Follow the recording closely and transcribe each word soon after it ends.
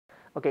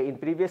Okay,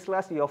 in previous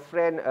class, your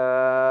friend,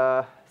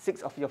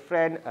 6 of your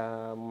friend,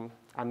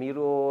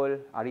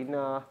 Amirul,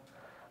 Arina,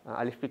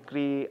 Alif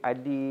Fikri,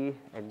 Adi,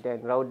 and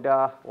then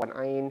Rauda, Wan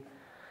Ain,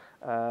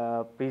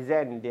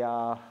 present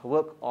their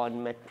work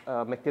on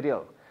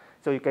material.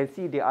 So you can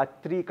see there are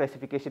 3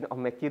 classifications of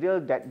material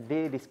that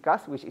they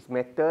discuss, which is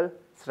metal,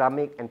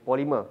 ceramic, and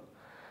polymer.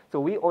 So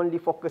we only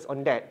focus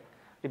on that.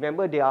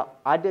 Remember, there are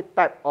other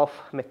type of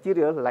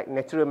material like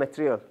natural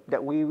material that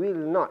we will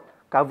not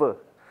cover,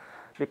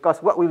 because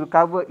what we will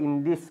cover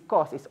in this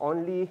course is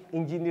only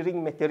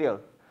engineering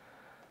material.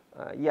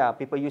 Yeah,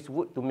 people use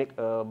wood to make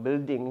a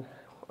building,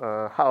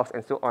 house,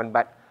 and so on,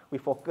 but we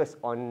focus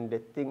on the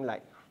thing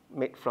like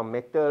made from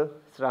metal,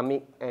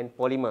 ceramic, and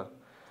polymer.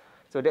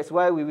 So that's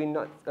why we will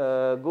not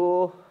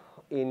go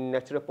in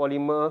natural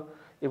polymer,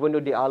 even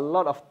though there are a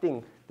lot of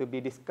things to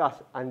be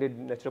discussed under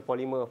natural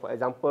polymer. For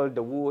example,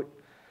 the wood,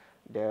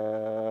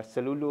 the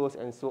cellulose,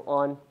 and so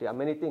on. There are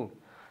many things.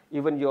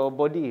 Even your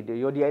body,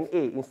 your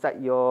DNA inside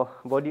your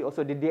body,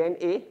 also the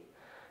DNA,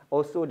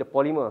 also the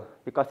polymer,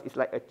 because it's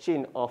like a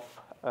chain of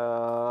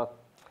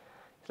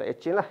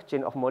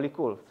chain of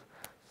molecules.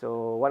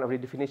 So one of the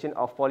definition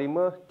of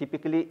polymer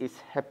typically is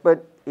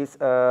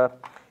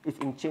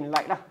in chain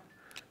like lah.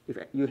 If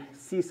you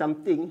see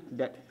something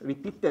that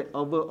repeated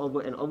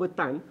over and over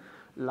time,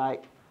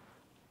 like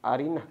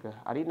Arina,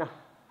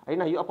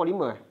 you are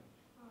polymer.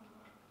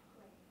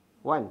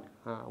 One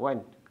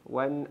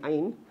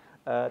Ain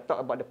talk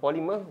about the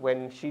polymer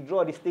when she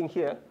draw this thing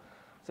here.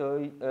 So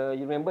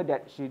you remember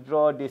that she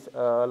draw this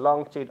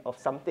long chain of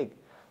something.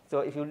 So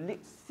if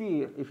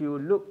you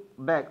look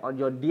back on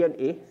your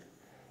DNA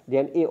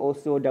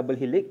also double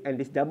helix, and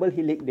this double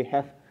helix they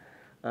have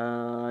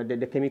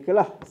the chemical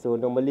lah. So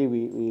normally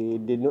we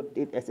denote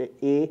it as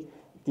A,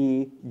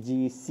 T,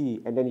 G,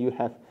 C, and then you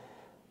have,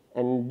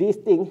 and this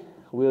thing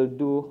will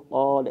do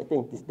all that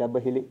thing, this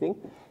double helix thing.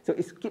 So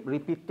it keep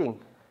repeating.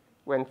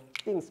 When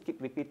things keep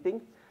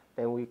repeating,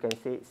 then we can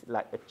say it's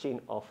like a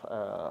chain of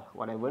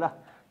whatever lah.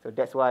 So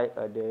that's why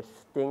the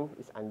thing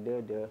is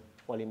under the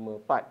polymer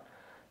part.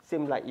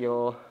 Same like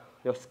your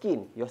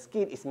skin. Your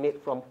skin is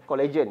made from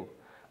collagen.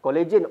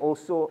 Collagen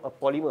also a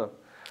polymer.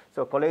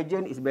 So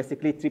collagen is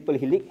basically triple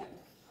helix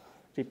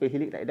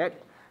like that,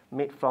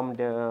 made from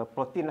the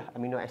protein lah,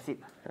 amino acid.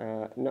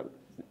 Not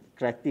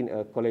keratin,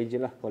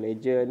 collagen lah,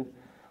 collagen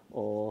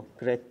or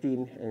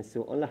keratin and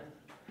so on lah.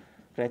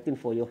 Keratin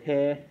for your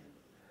hair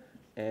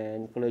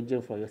and collagen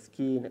for your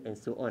skin and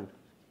so on.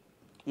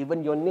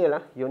 Even your nail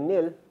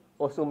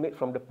also made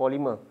from the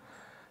polymer.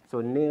 So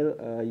nail,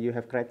 you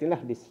have keratin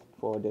lah, this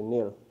for the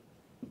nail.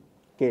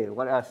 Okay,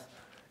 what else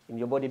in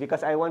your body?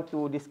 Because I want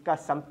to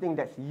discuss something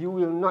that we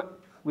will not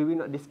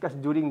discuss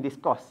during this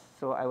course.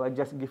 So I will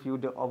just give you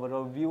the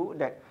overall view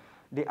that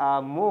there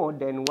are more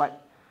than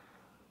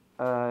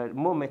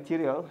more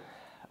material,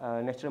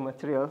 natural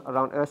material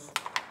around us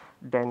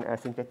than a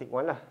synthetic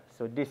one lah.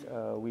 So this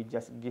we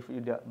just give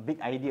you the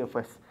big idea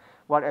first.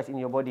 What else in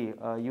your body?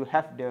 You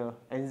have the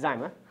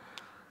enzyme.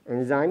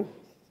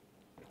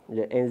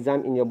 The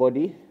enzyme in your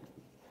body.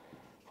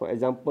 For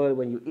example,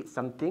 when you eat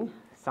something,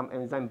 some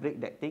enzyme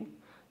break that thing.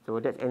 So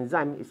that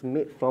enzyme is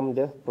made from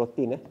the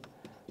protein.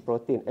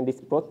 Protein, and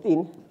this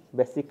protein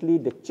basically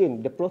the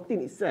chain. The protein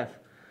itself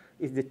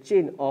is the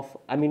chain of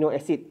amino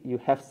acid. You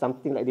have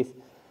something like this.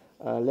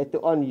 Later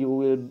on, you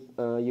will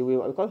what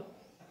you call?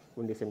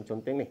 Benda saya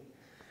menconteng ni.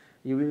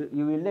 You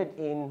will learn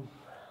in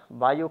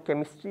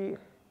biochemistry.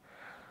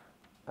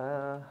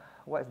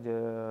 What's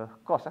the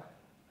course?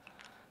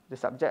 The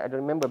subject I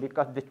don't remember,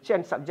 because the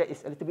CHEN subject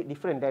is a little bit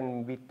different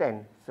than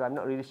B10. So I'm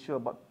not really sure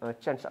about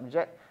CHEN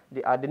subject.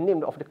 The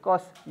name of the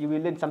course, you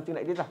will learn something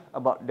like this lah,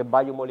 about the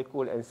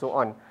biomolecule and so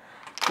on.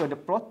 So the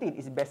protein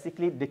is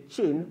basically the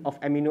chain of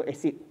amino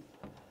acid.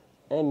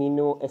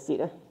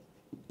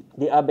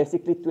 There are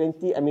basically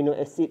 20 amino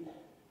acid,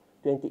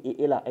 20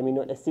 AA lah,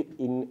 amino acid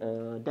in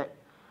that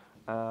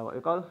what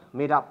you call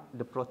made up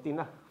the protein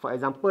lah. For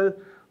example,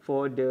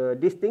 for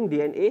this thing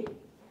DNA,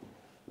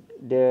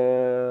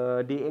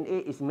 the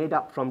DNA is made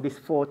up from these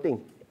 4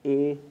 things: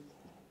 A,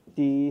 T,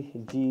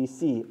 G,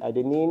 C.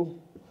 Adenine,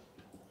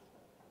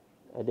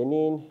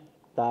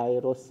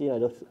 tyrosine.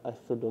 I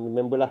also don't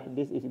remember lah.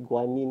 This is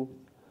guanine.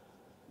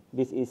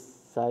 This is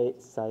I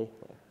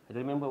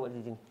don't remember what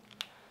this is.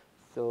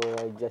 So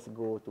I just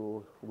go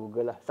to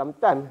Google lah.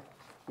 Sometimes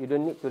you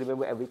don't need to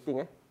remember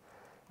everything.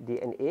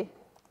 DNA.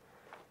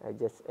 I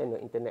just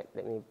internet.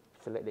 Let me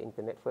select the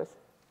internet first.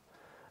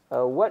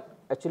 What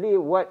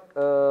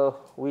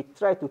we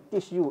try to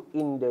teach you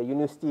in the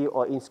university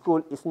or in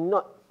school is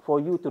not for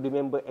you to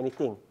remember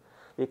anything,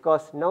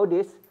 because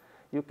nowadays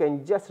you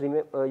can just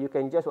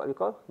what we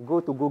call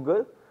go to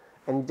Google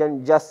and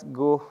then just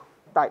go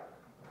type.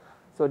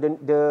 So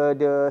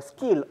the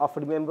skill of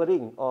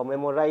remembering or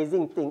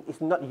memorizing thing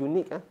is not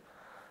unique.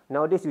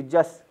 Nowadays you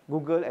just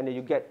Google and then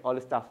you get all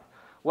the stuff.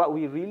 What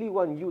we really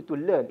want you to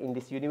learn in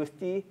this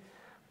university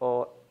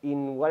or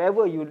in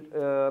whatever you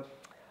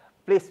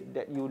place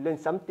that you learn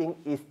something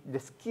is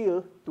the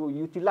skill to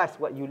utilize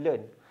what you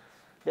learn.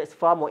 That's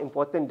far more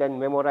important than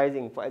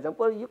memorizing. For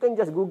example, you can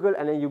just Google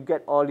and then you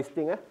get all these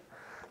things.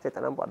 Saya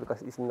tak nampak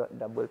because it's not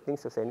double thing,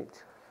 so saya need,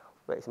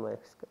 where is my,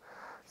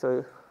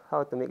 so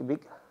how to make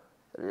big?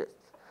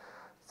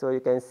 So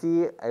you can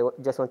see, I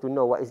just want to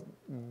know what is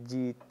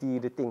GT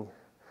the thing.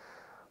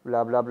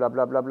 Blah, blah, blah,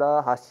 blah, blah,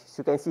 blah. As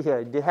you can see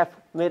here, they have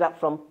made up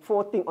from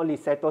 4 things only: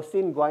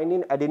 cytosine,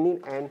 guanine,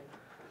 adenine, and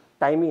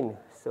thymine.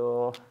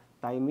 So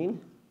thymine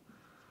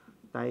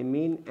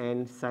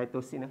and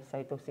cytosine.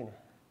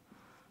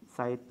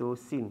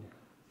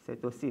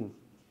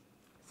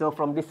 So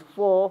from these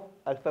 4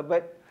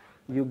 alphabet,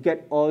 you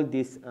get all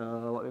this,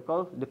 what we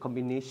call the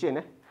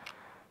combination.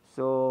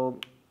 So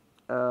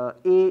A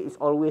is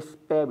always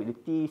paired with the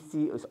T,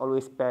 C is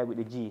always paired with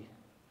the G.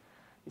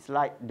 It's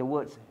like the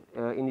words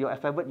in your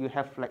alphabet, you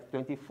have like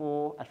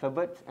 24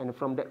 alphabets, and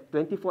from that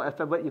 24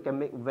 alphabet, you can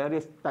make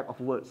various type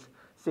of words.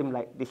 Same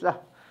like this lah.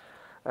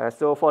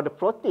 So for the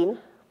protein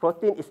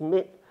is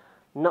made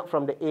not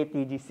from the A,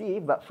 T, G, C,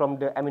 but from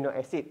the amino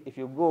acid. If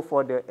you go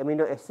for the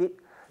amino acid,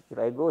 if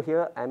I go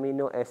here,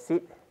 amino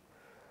acid,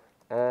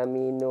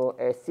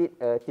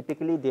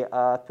 typically there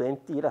are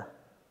 20 lah.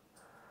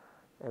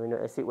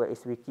 Amino acid, where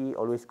is wiki?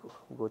 Always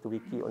go to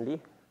wiki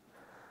only.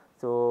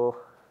 So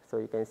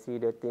you can see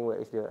the thing, where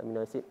is the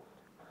amino acid.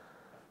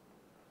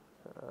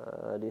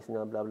 This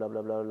now blah blah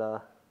blah blah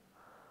blah.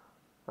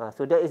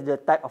 So that is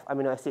the type of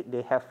amino acid.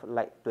 They have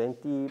like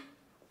 20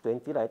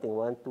 lah, I think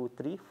 1, 2,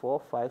 3, 4,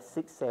 5,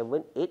 6,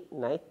 7, 8,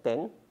 9,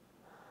 10,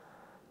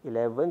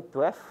 11,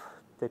 12,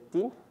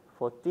 13,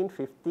 14,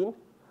 15,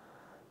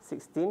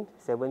 16,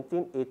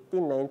 17,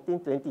 18, 19,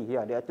 20.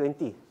 Yeah, there are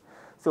 20.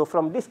 So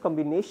from this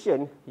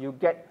combination, you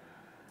get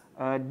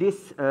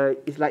this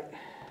is like,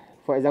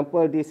 for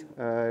example, this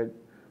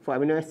for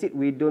amino acid,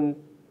 we don't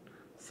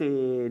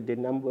say the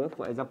number.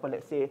 For example,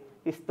 let's say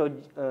this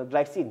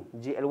glycine,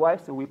 GLY,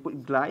 so we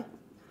put gly,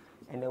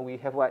 and then we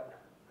have what?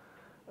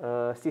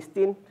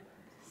 Cysteine,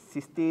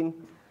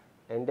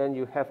 and then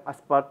you have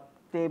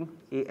aspartame,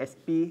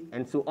 ASP,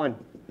 and so on.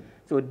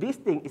 So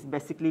this thing is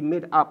basically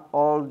made up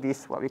all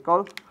this, what we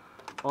call,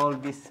 all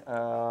this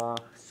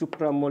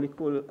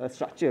supramolecular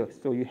structure.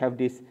 So you have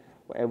this,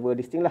 whatever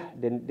this thing lah,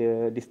 then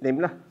this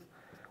name lah,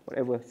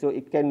 whatever. So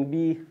it can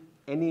be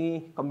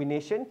any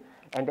combination,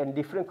 and then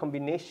different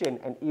combination,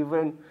 and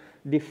even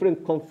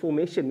different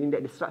conformation, in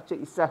that the structure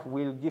itself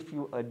will give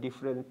you a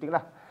different thing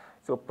lah.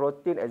 So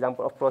protein,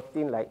 example of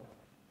protein, like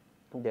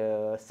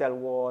the cell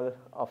wall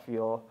of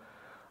your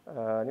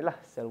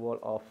cell wall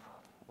of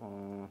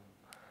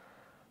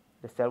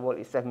the cell wall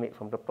itself made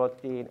from the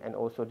protein, and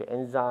also the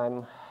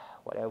enzyme,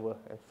 whatever,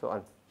 and so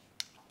on.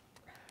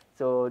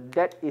 So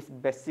that is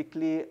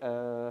basically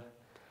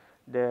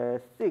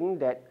the thing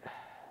that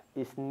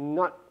is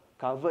not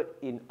covered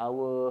in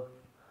our,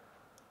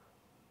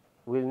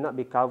 will not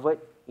be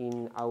covered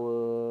in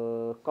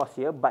our course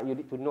here, but you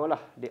need to know lah,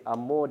 there are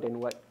more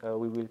than what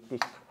we will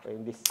teach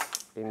in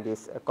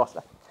this course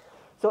lah.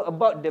 So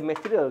about the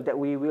material that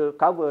we will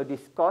cover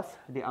this course,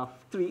 there are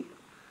 3,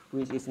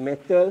 which is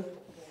metal,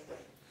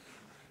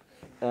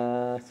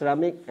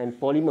 ceramic, and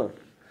polymer.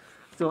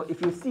 So if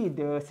you see,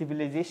 the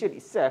civilization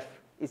itself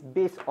is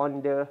based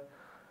on the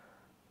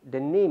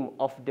name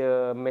of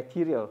the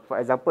material.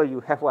 For example,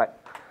 you have what?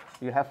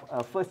 You have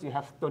first you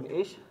have Stone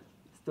Age,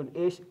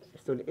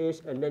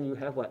 and then you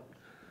have what?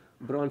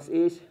 Bronze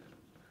Age,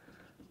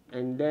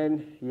 and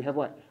then you have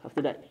what?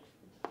 After that,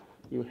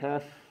 you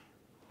have,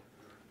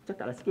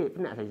 cakaplah sikit,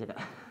 penat saya cakap.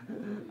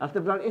 After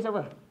Bronze Age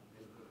apa?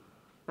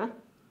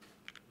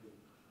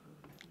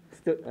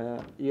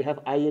 You have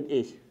Iron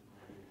Age.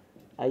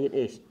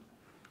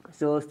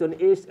 So Stone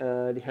Age,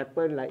 it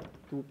happened like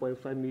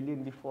 2.5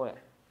 million before.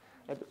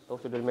 I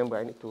also don't remember.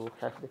 I need to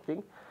have the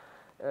thing.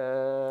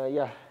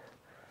 Yeah,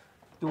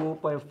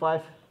 2.5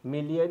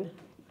 million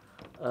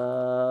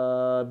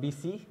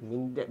BC,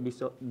 mean that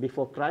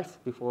before Christ,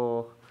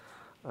 before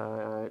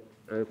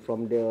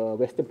from the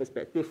Western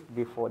perspective,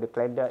 before the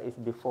calendar is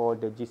before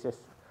the Jesus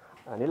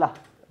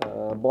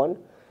born.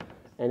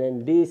 And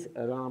then this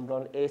around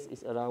Bronze Age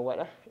is around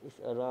what? It's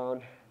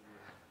around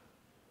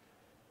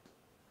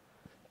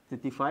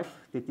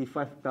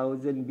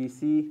 35,000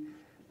 BC,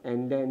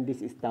 and then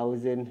this is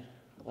 1000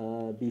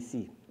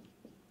 BC.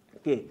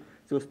 Okay,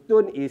 so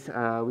stone is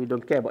we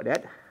don't care about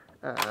that.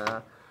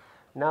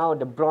 Now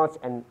the bronze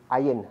and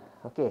iron.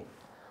 Okay,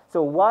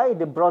 so why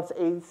the Bronze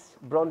Age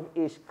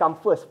come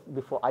first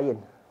before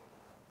iron?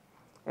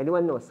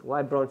 Anyone knows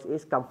why Bronze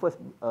Age come first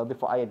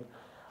before iron?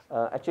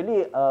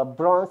 Actually,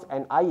 bronze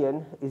and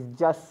iron is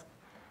just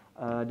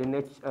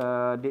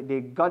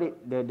they got it.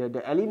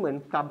 The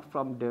element come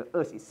from the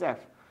earth itself,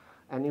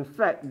 and in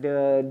fact,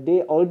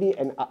 the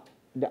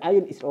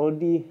iron is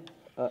already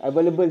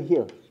available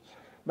here.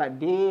 But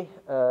the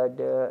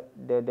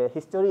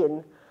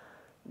historian,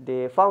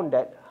 they found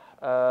that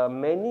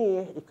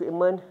many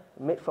equipment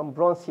made from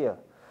bronze here.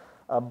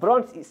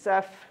 Bronze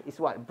itself is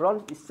what?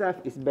 Bronze itself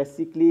is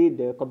basically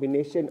the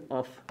combination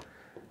of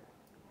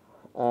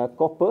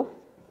copper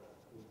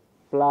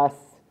plus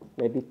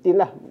maybe tin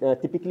lah,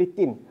 typically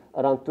tin,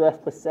 around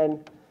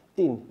 12%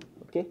 tin.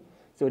 Okay,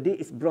 So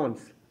this is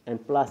bronze and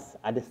plus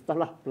other stuff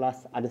lah,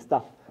 plus other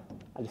stuff.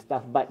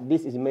 But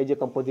this is major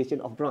composition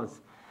of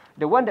bronze.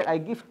 The one that I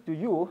give to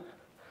you,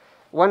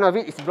 one of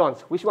it is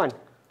bronze. Which one?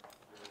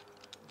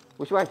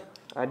 Which one?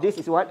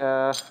 This is what?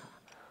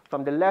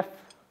 From the left.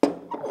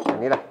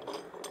 Ni lah.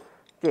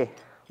 Okay.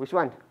 Which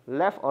one?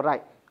 Left or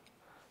right?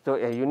 So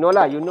you know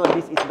lah. You know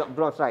this is not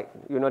bronze, right?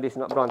 You know this is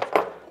not bronze.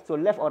 So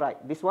left or right?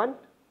 This one,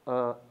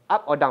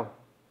 up or down?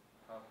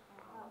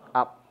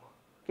 Up.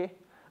 Okay.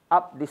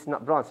 Up. This is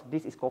not bronze.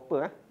 This is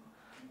copper.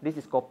 This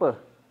is copper.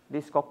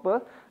 This is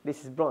copper.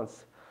 This is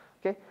bronze.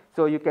 Okay.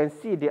 So you can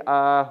see they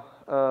are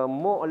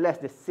more or less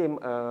the same.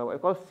 What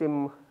you call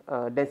same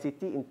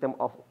density in terms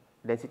of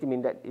density, mean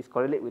that is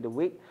correlate with the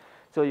weight.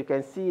 So you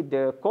can see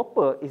the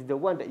copper is the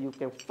one that you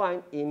can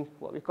find in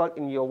what we call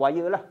in your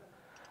wire lah.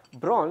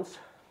 Bronze.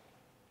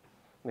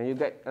 When you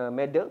get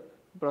medal,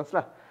 bronze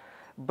lah.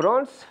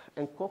 Bronze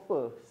and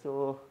copper.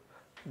 So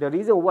the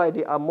reason why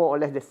they are more or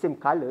less the same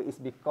color is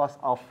because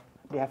of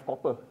they have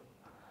copper.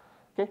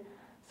 Okay.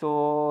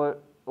 So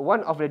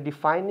one of the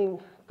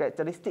defining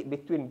characteristic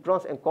between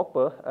bronze and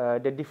copper,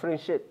 the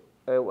differentiate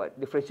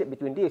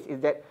between this is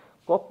that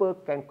copper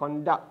can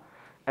conduct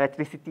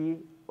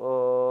electricity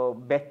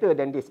better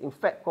than this. In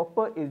fact,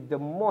 copper is the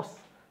most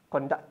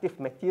conductive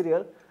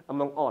material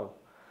among all.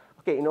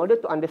 Okay, in order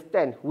to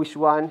understand which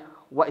one,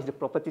 what is the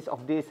properties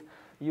of this,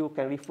 you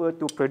can refer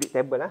to periodic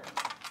table.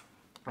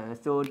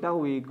 So now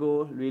we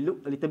look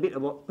a little bit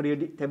about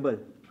periodic table.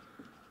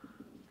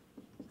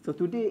 So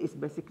today is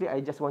basically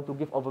I just want to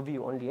give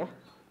overview only.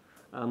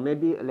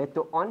 Maybe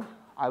later on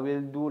I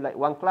will do like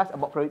one class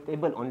about periodic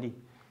table only.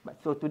 But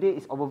so today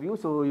is overview,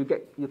 so you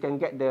can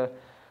get the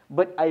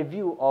bird eye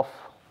view of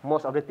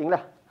most of the thing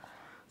lah.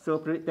 So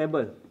periodic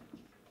table.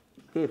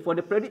 Okay, for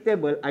the periodic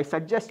table, I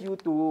suggest you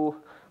to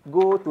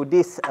go to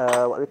this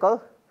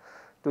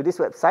to this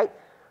website.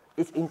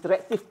 It's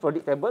interactive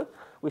periodic table,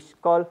 which is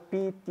called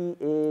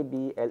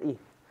PTABLE.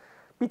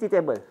 PT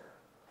table.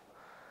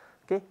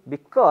 Okay,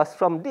 because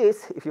from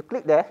this, if you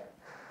click there,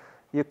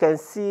 you can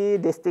see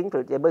this thing,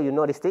 periodic table. You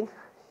know this thing.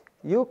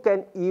 You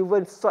can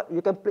even sort.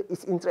 You can play.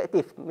 It's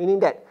interactive, meaning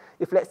that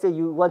if let's say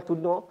you want to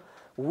know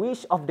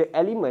which of the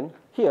element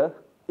here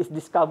is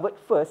discovered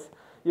first,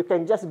 you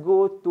can just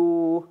go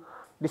to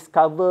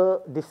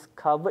discovered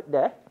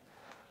there.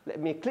 Let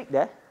me click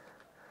there.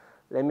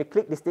 Let me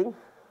click this thing.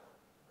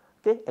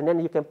 Okay, and then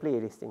you can play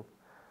this thing.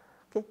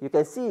 Okay, you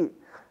can see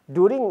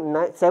during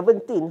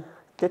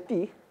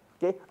 1730.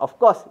 Okay, of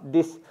course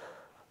this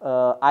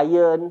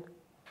iron,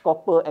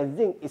 copper, and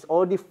zinc is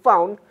already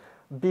found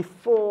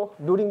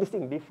during this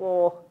thing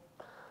before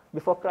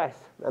Christ.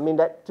 I mean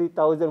that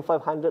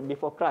 3,500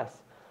 before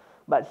Christ.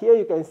 But here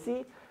you can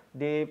see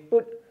they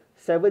put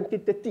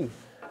 1730.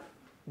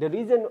 The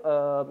reason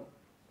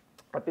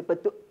people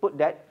put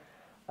that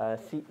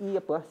CE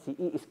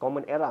is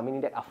common era,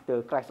 meaning that after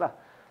Christ lah.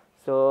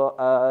 So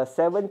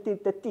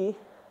 1730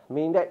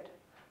 meaning that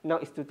now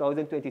it's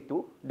 2022.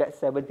 That's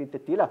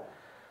 1730 lah.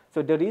 So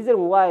the reason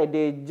why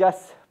they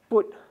just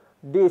put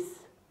this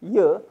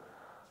year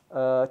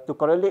to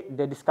correlate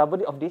the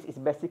discovery of this is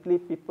basically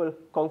people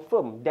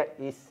confirm that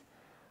is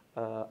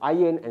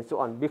iron and so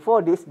on.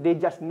 Before this, they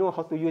just know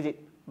how to use it,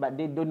 but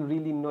they don't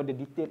really know the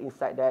detail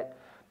inside that.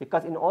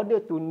 Because in order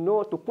to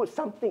know, to put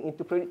something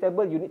into periodic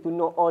table, you need to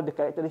know all the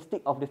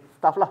characteristics of the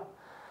stuff lah.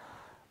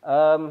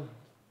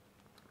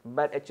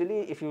 But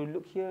actually, if you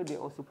look here, they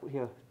also put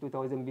here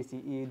 2000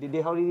 BCE.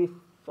 They already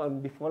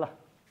found before lah.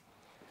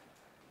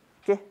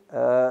 Okay,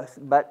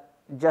 but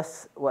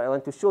just what I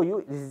want to show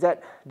you is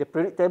that the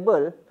periodic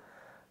table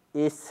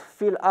is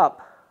filled up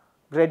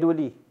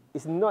gradually.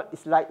 It's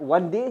like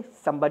one day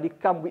somebody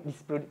come with this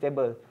periodic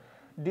table.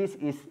 This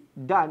is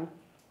done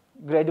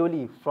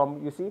gradually from,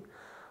 you see,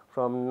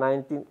 from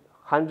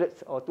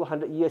 1900s or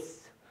 200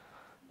 years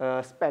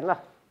span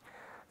lah.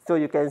 So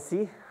you can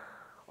see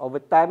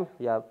over time,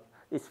 yeah,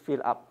 it's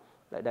filled up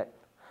like that.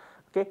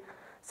 Okay,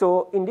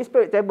 so in this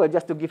periodic table,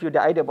 just to give you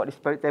the idea about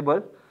this periodic table,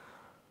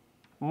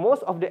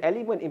 most of the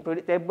element in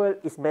periodic table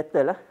is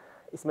metal.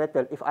 It's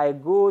metal. If I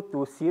go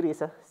to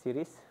series,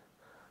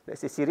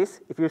 let's say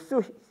series.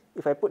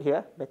 If I put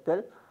here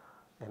metal,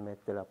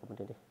 metal apa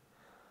benda ni?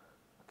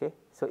 Okay,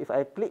 so if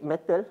I click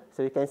metal, so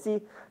you can see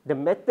the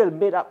metal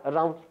made up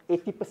around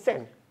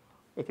 80%.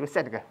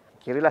 80% ke?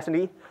 Kiralah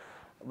sendiri.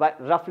 But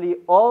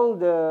roughly all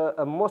the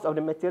most of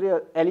the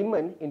material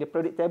element in the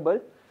periodic table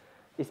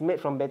is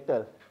made from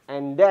metal.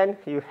 And then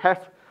you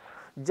have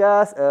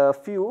just a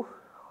few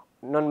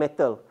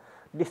non-metal.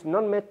 This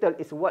non-metal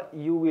is what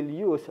you will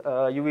use,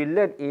 you will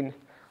learn in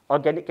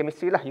organic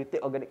chemistry lah. You take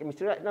organic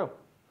chemistry right now.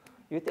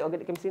 You take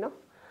organic chemistry now.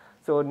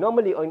 So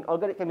normally in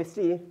organic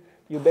chemistry,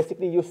 you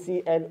basically use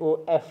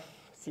CNOF,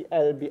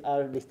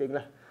 ClBr, this thing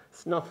lah,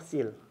 snuff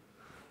seal.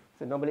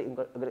 So normally in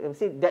organic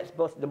chemistry, that's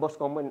the most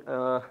common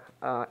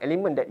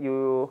element that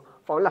you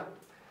found lah.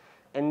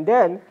 And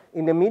then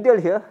in the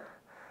middle here,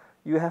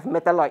 you have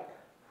metalloid,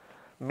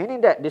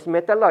 meaning that this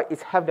metalloid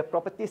have the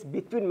properties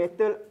between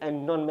metal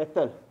and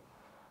non-metal.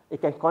 It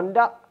can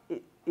conduct.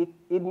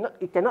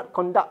 It cannot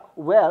conduct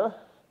well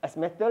as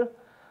metal,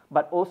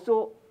 but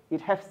also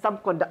it has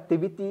some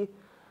conductivity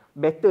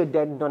better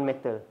than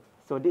non-metal.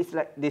 So this is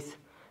like this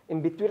in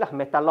between lah,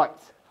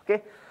 metalloids.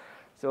 Okay,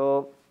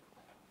 so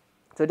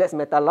that's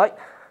metalloid.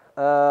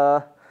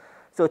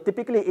 So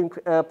typically in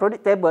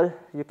periodic table,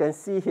 you can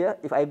see here,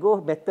 if I go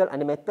metal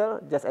and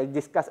metal, just I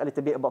discuss a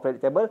little bit about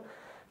periodic table.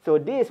 So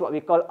this is what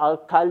we call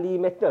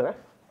alkali metal.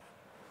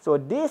 So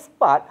this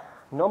part,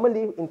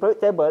 normally in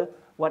periodic table,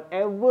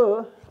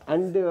 whatever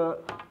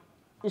under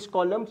each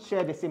column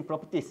share the same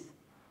properties.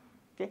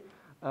 Okay.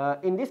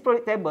 In this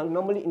periodic table,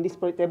 normally in this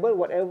periodic table,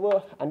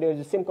 whatever under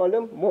the same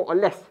column, more or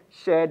less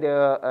share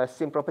the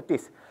same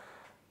properties.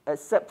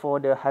 Except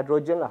for the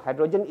hydrogen lah.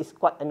 Hydrogen is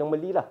quite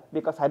anomaly lah,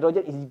 because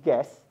hydrogen is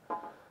gas.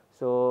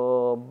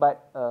 So, but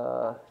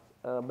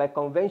by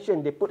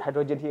convention they put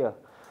hydrogen here.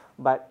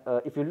 But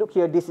if you look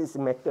here, this is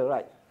metal,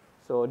 right?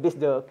 So this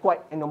the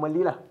quite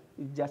anomaly lah.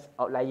 It's just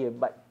outlier,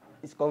 but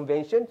it's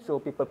convention, so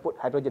people put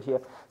hydrogen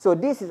here. So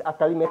this is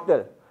alkali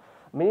metal,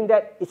 meaning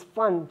that it's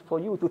fun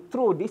for you to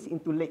throw this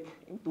into lake,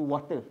 into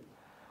water.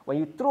 When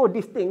you throw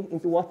this thing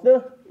into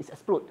water, it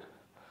explodes.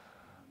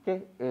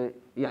 Okay,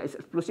 yeah, it's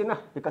explosion lah,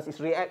 because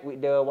it's react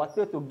with the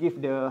water to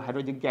give the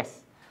hydrogen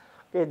gas.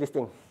 Okay, this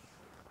thing,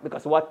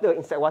 because water,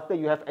 inside water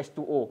you have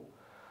H2O.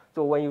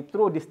 So when you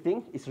throw this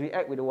thing, it's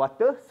react with the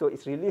water, so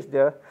it's release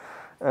the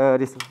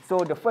this.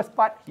 So the first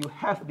part you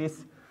have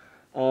this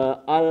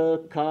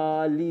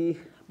alkali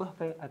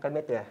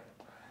metal.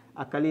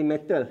 Alkali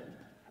metal.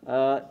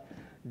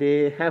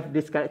 They have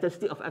this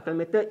characteristic of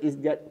alkali metal is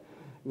that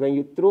when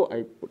you throw,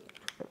 I put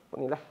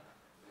ni lah.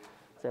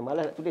 Saya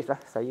malas nak tulis lah.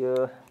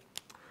 Saya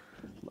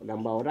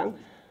gambar orang,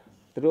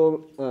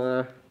 throw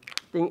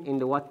thing in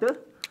the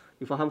water,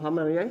 you faham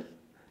ya?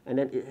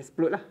 And then it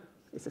explode lah.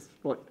 It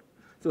explode.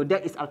 So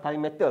that is alkali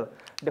metal.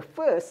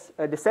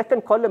 The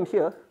second column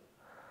here,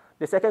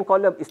 the second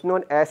column is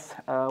known as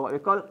what we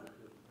call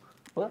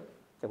apa?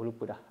 Saya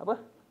lupa dah. Apa?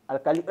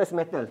 Alkali earth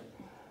metal.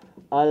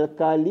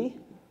 Alkali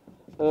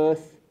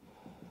earth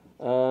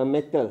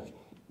metal.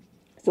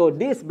 So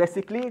this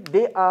basically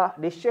they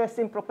share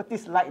same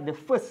properties like the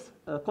first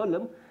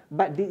column,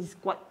 but this is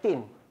quite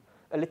thin.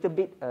 A little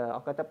bit,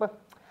 aku kata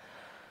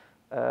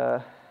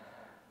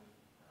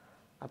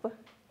apa?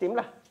 Thin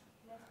lah.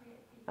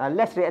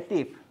 Less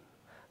reactive.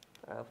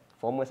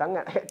 Formal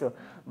sangat ayat tu.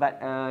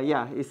 But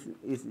yeah,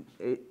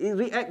 it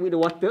react with the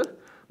water.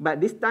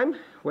 But this time,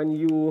 when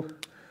you,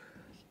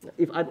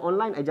 if I'm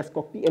online, I just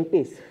copy and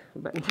paste.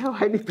 But now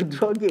I need to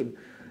draw again.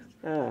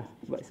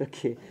 But it's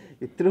okay.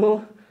 You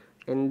throw,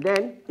 and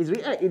then it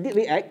did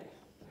react,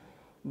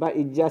 but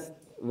it just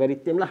very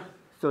thin lah.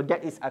 So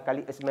that is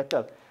alkali earth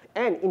metal.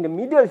 And in the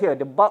middle here,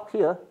 the bulk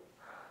here,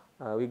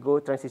 we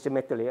go transition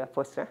metal here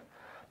first.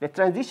 The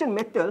transition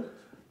metal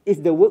is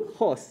the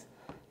workhorse.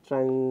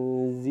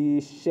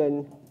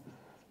 Transition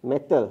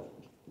metal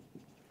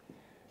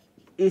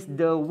is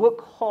the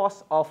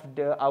workhorse of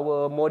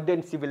our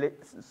modern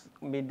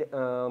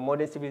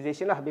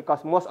civilization lah,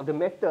 because most of the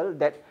metal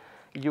that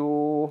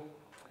you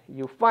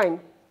find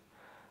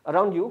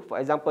around you,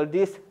 for example,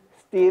 this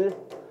steel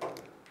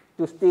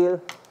to steel,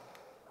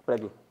 apa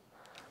lagi?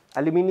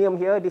 Aluminium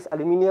here, this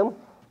aluminium,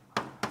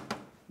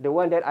 the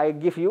one that I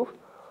give you,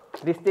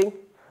 this thing,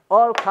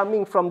 all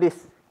coming from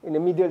this in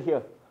the middle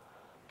here.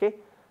 Okay,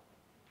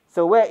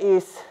 so where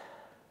is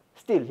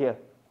steel here?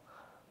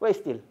 Where is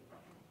steel?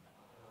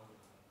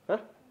 Huh?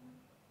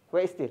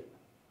 Where is steel?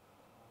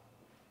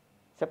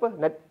 Siapa?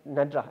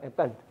 Nadrah,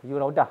 bukan?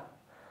 You Raudah.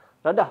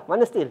 Raudah,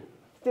 mana steel?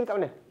 Steel kat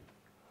mana?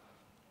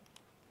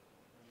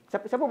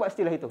 Siapa buat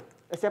steel lah itu?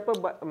 Siapa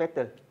buat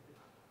metal?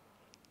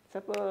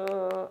 Siapa?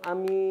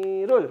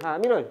 Amirul.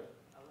 Amirul.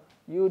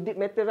 You did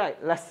metal, right?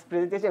 Last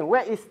presentation.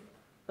 Where is,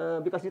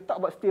 because you talk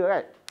about steel,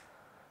 right?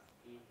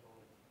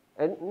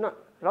 And not,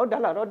 Raudah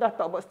lah. Raudah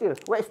talk about steel.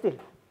 Where is steel?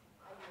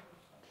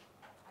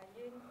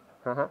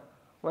 Iron.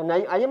 Mana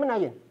iron? Mana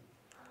iron?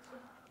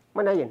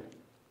 Mana iron?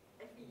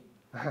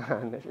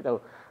 Nak tahu.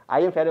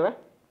 Iron ferrum,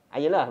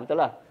 Iron lah, betul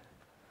lah.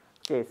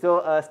 Okay, so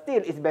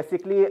steel is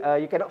basically,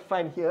 you cannot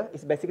find here.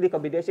 It's basically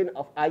combination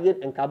of iron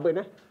and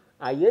carbon.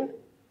 Iron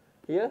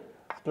here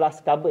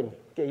plus carbon.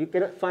 Okay, you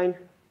cannot find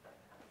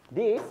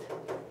this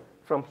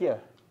from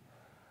here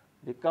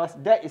because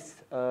that is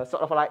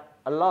sort of like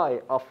alloy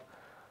of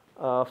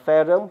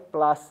ferrum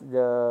plus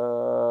the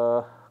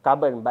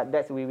carbon, but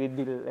that's we will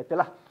deal later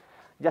lah.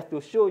 Just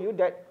to show you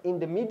that in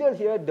the middle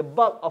here, the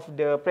bulk of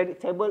the periodic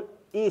table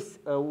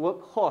is a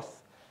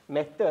workhorse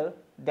metal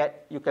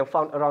that you can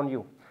find around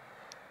you.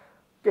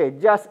 Okay,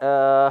 just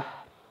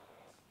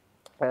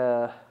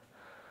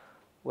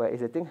where is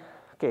the thing?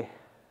 Okay,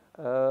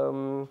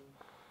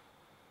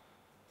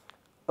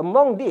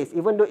 among this,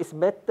 even though it's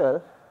metal,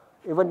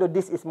 even though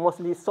this is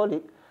mostly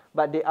solid,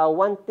 but there are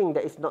one thing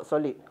that is not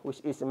solid,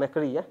 which is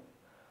mercury.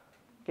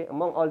 Okay,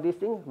 among all these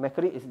things,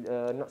 mercury is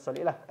not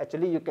solid lah.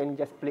 Actually, you can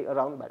just play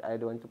around, but I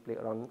don't want to play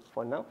around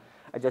for now.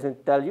 I just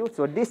want to tell you.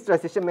 So this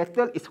transition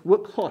metal is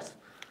workhorse.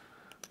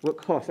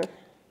 Workhorse.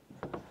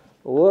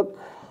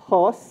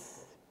 Workhorse.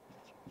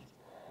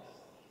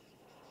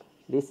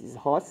 This is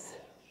horse.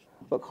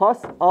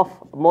 Workhorse of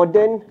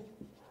modern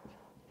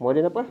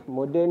Modern apa?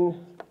 Modern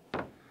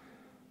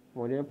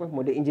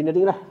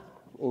engineering lah.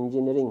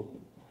 Engineering.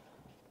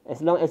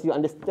 As long as you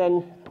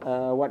understand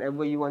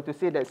whatever you want to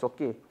say, that's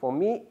okay. For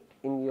me,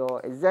 in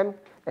your exam,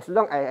 as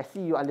long as I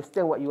see you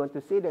understand what you want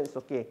to say, then it's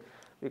okay.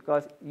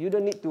 Because you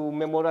don't need to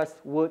memorize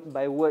word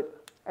by word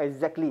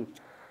exactly,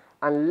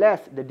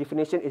 unless the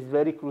definition is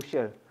very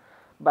crucial.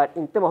 But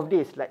in terms of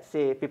this, like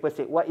say, people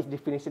say, what is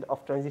definition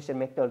of transition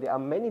metal? There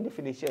are many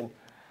definitions.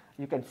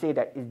 You can say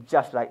that it's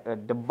just like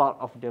the bulk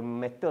of the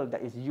metal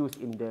that is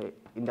used in the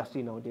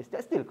industry nowadays.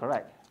 That's still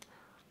correct.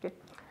 Okay,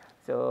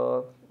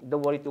 so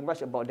don't worry too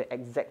much about the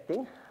exact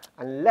thing,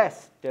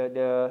 unless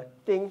the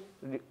thing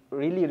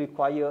really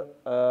require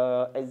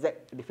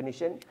exact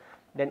definition.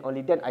 Then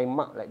only then I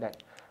mark like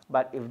that.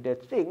 But if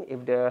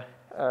the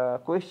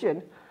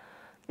question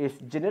is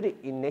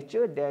generic in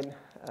nature, then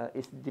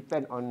it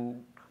depends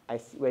on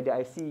whether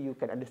I see you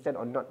can understand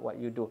or not what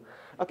you do.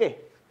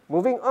 Okay,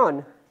 moving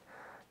on.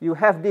 You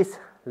have this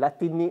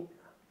latinate.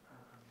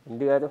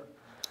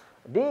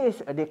 This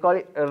they call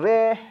it a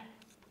rare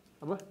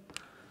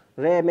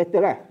metal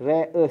lah,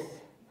 rare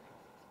earth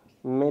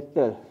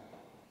metal.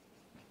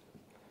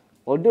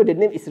 Although the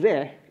name is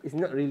rare, it's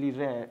not really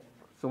rare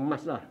so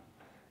much lah.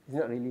 It's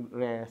not really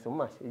rare so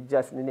much. It's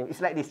just the name.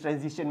 It's like this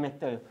transition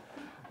metal.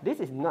 This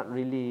is not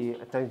really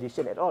a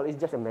transition at all. It's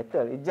just a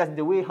metal. It's just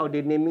the way how they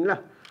naming lah.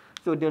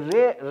 So the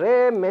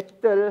rare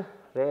metal,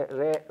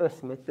 rare earth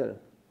metal.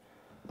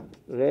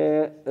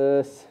 Rare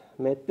earth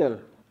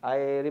metal.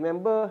 I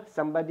remember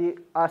somebody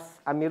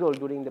asked Amirul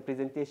during the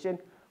presentation,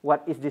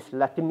 what is this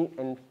latinate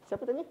and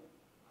siapa tanya?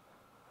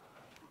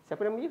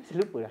 Siapa nama dia?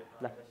 Saya lupa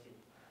lah.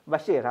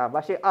 Bashir.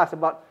 Bashir asked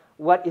about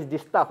what is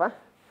this stuff.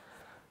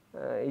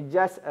 It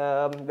just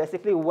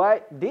basically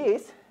why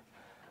this.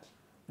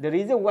 The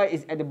reason why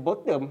it's at the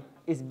bottom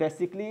is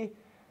basically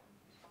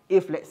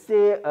if let's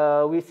say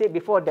we said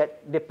before that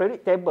the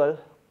periodic table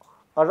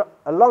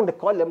along the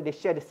column, they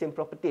share the same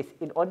properties.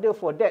 In order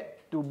for that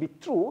to be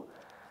true,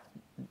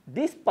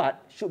 this part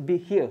should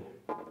be here.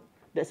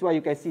 That's why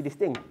you can see this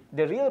thing.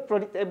 The real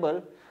periodic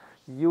table,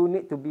 you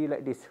need to be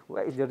like this.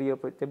 Where is the real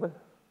periodic table?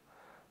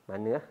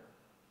 Mana lah?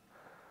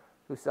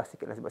 Susah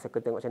sikit lah sebab saya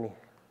kena tengok macam ni.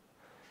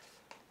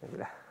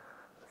 Nantilah.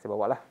 Saya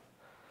bawa lah.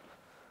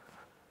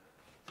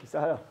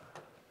 Susah lah.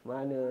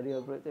 Mana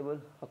real periodic table?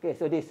 Okay,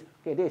 so this.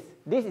 Okay, this.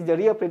 This is the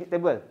real periodic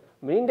table.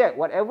 Meaning that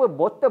whatever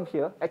bottom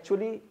here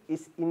actually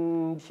is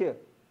in here.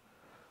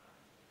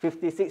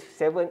 56,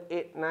 7,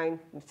 8, 9,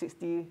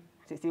 60,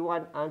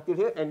 61 until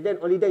here. And then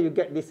only then you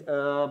get this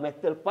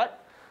metal part.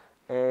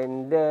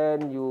 And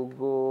then you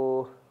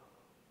go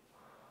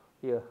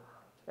here.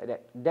 Like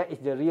that. That is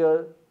the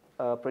real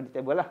periodic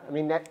table lah. I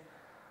mean that.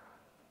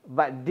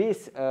 But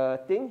this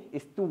thing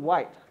is too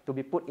wide to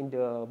be put in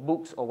the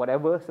books or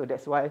whatever. So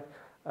that's why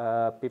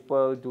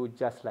people do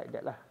just like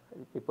that lah.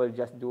 People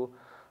just do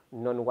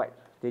non-wide.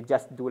 They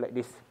just do like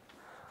this.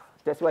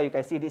 That's why you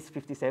can see this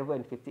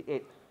 57,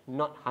 58,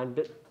 not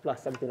 100 plus,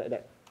 something like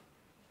that.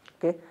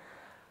 Okay,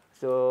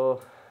 so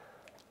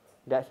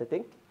that's the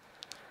thing.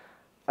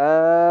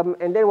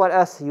 And then what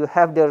else? You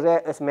have the rare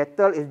earth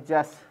metal. It's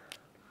just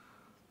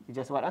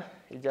what?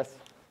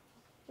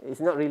 It's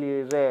not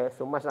really rare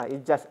so much lah.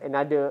 It's just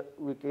another.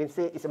 We can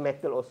say it's a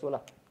metal also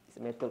lah. It's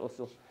a metal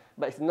also,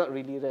 but it's not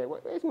really rare.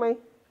 Where's my?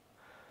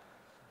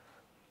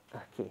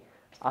 Okay.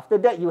 After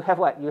that, you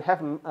have what? You have,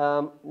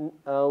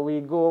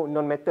 we go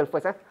non-metal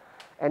first.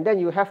 And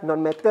then you have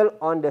non-metal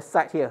on the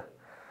side here.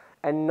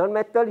 And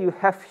non-metal you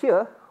have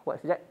here, what's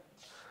that?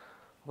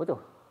 Apa tu?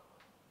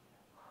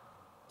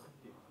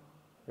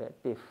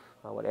 Reactive.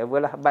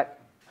 Whatever lah. But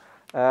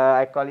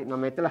I call it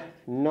non-metal lah.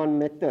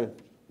 Non-metal.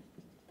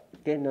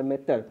 Okay,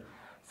 non-metal.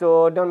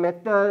 So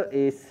non-metal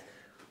is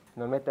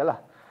non-metal lah.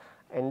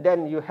 And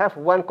then you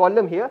have one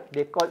column here.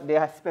 They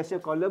have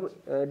special column.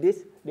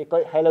 This, they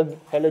call it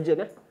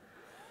halogen.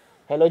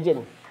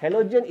 Halogen.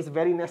 Halogen is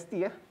very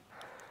nasty.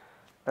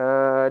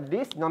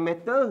 This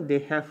non-metal, they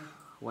have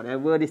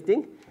whatever this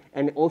thing.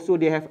 And also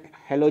they have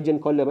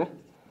halogen column.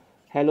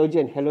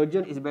 Halogen.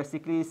 Halogen is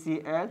basically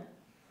Cl,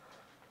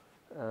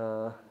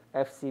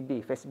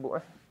 FCB, Facebook.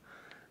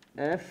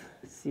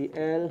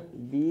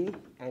 FClB,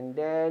 and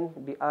then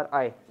Bri.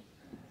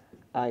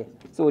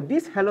 So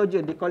this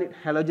halogen, they call it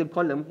halogen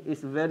column,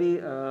 is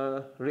very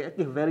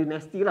reactive, very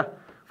nasty lah.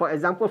 For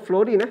example,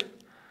 fluorine.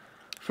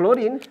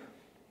 Fluorine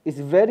is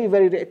very,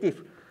 very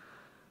reactive.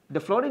 The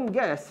fluorine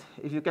gas,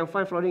 if you can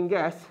find fluorine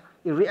gas,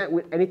 it reacts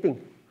with anything.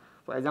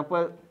 For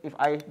example, if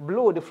I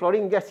blow the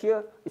fluorine gas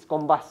here, it's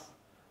combust.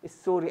 It's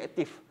so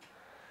reactive.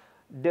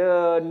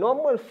 The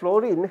normal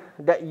fluorine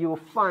that you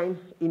find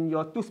in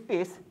your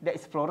toothpaste, that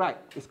is fluoride.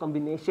 It's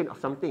combination of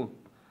something.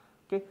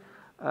 Okay.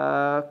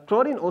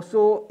 Chlorine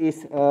also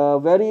is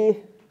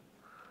very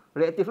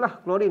reactive lah.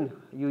 Chlorine,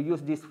 you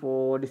use this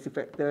for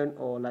disinfectant,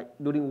 or like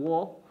during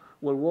World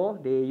War,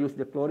 they use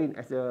the chlorine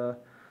as a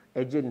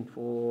agent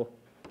for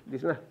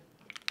this one.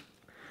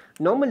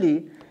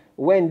 Normally,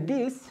 when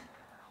this,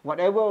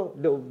 whatever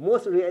the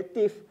most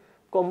reactive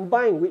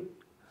combined with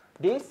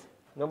this,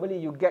 normally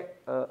you get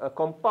a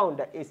compound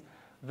that is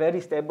very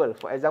stable.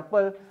 For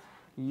example,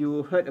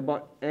 you heard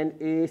about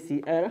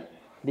NaCl.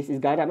 This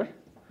is garam,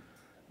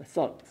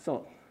 salt.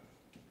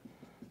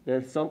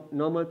 The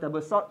normal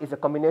table salt is a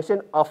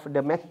combination of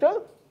the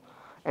metal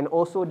and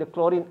also the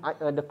chlorine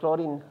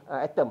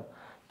atom.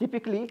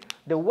 Typically,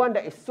 the one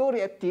that is so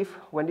reactive,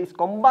 when it's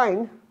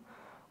combined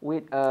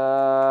with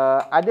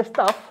other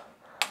stuff,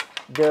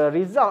 the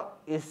result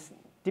is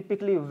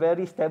typically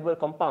very stable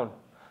compound.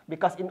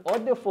 Because in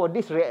order for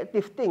this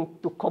reactive thing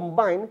to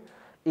combine,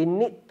 it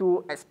needs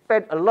to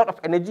expend a lot of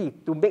energy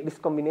to make this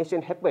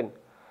combination happen.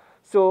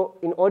 So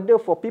in order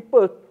for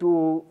people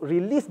to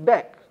release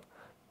back,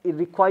 it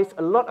requires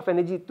a lot of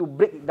energy to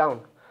break it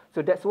down.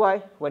 So that's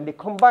why when they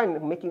combine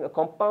making a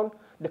compound,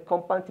 the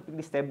compound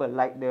typically stable.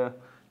 Like the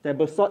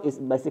table salt is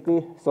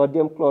basically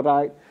sodium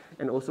chloride,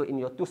 and also in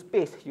your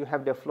toothpaste you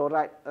have the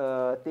fluoride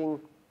thing.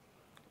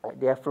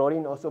 They have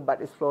fluorine also,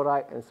 but it's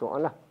fluoride and so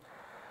on lah.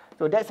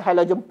 So that's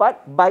halogen part.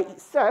 By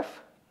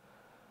itself,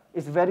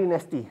 it's very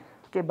nasty.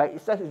 Okay, by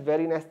itself it's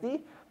very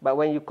nasty. But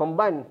when you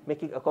combine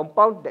making a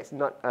compound, that's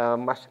not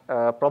much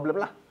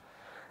problem lah.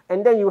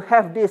 And then you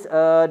have this,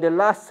 the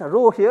last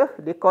row here,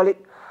 they call it,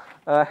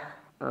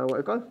 what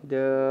you call?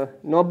 The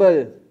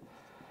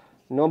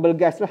noble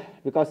gas lah,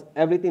 because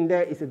everything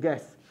there is a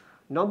gas.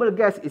 Noble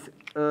gas is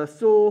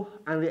so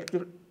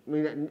unreactive,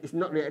 it's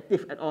not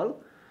reactive at all.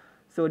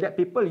 So that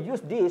people use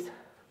this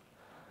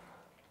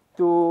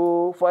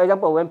to, for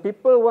example, when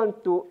people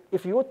want to,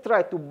 if you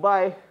try to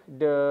buy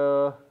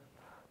the,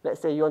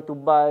 let's say you want to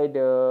buy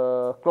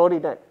the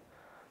chlorine, right?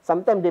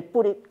 Sometimes they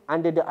put it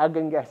under the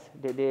argon gas.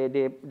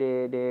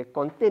 They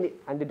contain it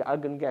under the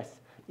argon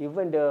gas.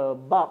 Even the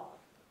bulb,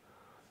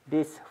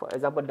 this, for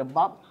example, the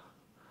bulb,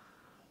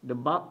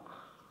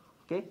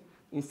 okay,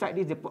 inside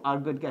this they put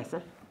argon gas,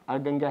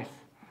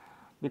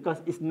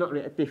 because it's not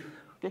reactive.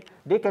 Okay,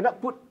 they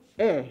cannot put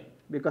air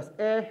because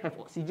air have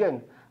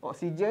oxygen.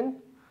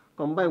 Oxygen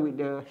combined with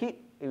the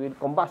heat, it will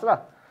combust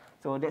lah.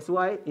 So that's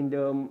why in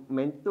the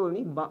menthol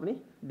ni, bulb ni,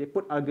 they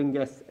put argon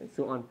gas and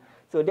so on.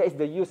 So that is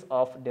the use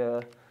of the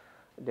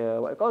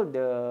what you call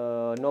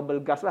the noble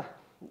gas lah.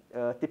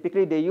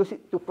 Typically they use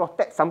it to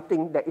protect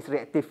something that is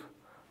reactive,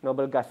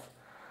 noble gas.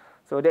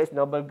 So that is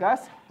noble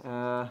gas.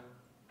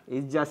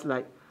 It's just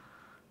like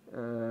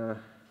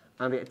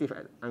unreactive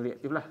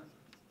lah,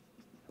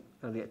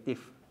 unreactive.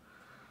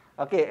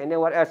 Okay, and then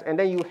what else? And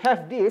then you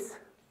have this,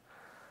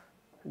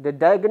 the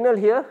diagonal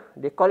here,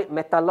 they call it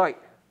metalloid.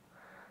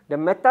 The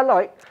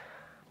metalloid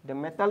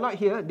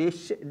here, they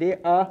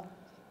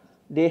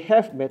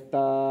have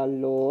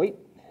metalloid.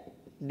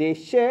 They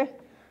share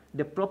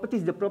the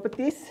properties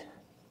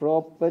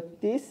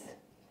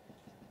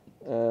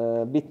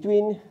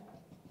between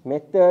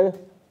metal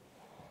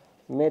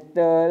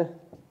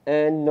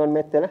and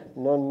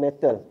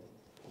non-metal.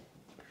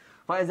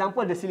 For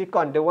example, the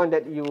silicon, the one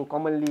that you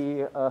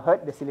commonly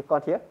heard, the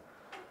silicon here,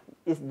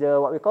 is the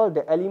what we call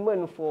the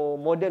element for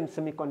modern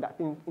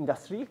semiconducting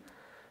industry.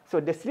 So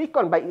the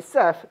silicon by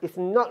itself is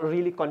not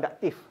really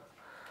conductive.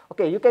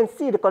 Okay, you can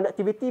see the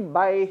conductivity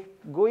by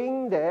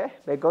going there,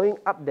 by going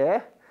up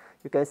there.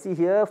 You can see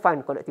here,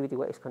 find conductivity.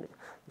 What is conductivity?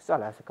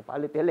 Susahlah,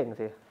 kepala peleng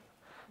saya.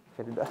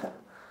 Saya duduk.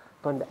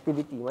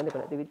 Conductivity, mana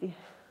conductivity?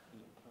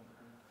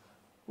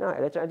 No,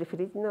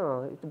 electronegativity,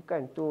 no. Itu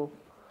bukan. Itu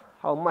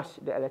how much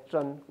the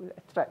electron will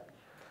attract.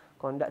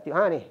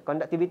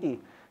 Conductivity.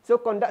 So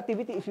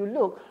conductivity, if you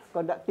look,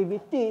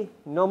 conductivity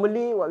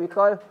normally what we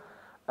call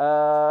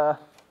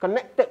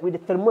connected with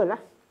the thermal,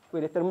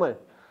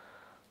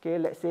 Okay,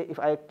 let's say if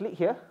I click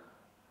here,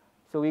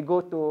 so we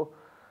go to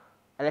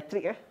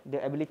electric,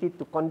 the ability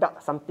to conduct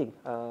something.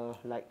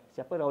 Like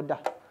siapa Raudah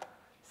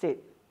said,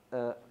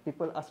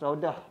 people ask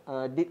Raudah,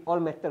 did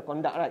all metal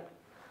conduct, right?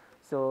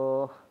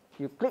 So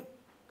you click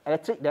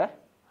electric there,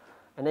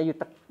 and then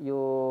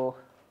you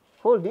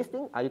hold this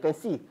thing. You can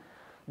see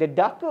the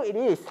darker it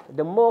is,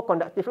 the more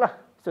conductive lah.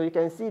 So you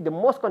can see the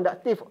most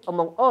conductive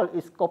among all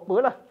is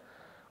copper lah,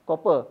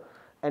 copper.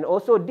 And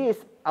also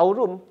this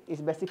aurum is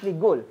basically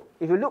gold.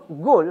 If you look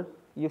gold,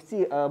 you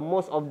see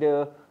most of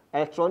the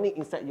electronic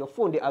inside your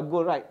phone, they are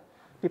gold, right?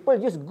 People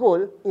use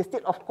gold instead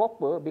of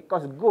copper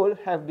because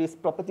gold have these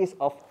properties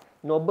of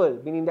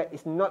noble, meaning that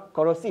it's not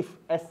corrosive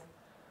as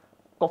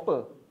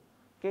copper.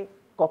 Okay,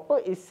 copper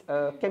is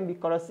can be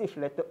corrosive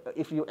later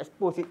if you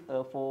expose it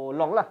for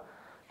long lah.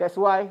 That's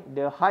why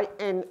the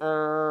high-end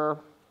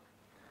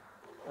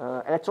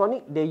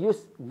electronic they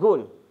use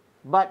gold,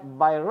 but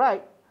by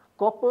right,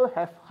 copper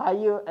have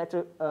higher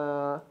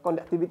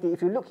conductivity.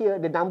 If you look here,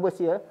 the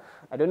numbers here,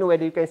 I don't know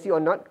whether you can see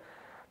or not.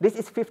 This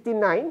is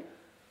 59.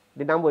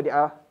 The number they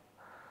are,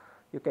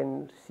 you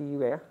can see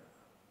where?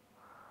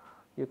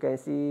 You can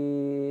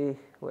see,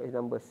 what is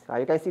numbers?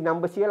 You can see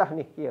numbers here lah,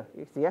 here,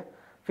 you see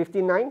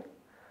 59.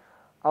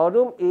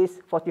 Aurum is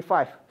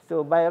 45.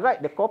 So by right,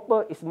 the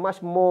copper is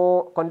much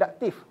more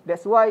conductive.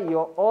 That's why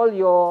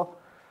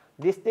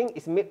this thing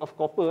is made of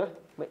copper,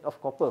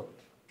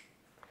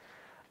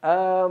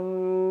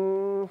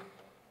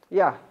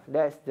 Yeah,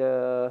 that's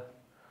the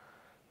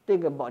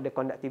thing about the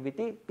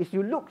conductivity. If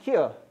you look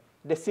here,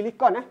 the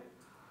silicon,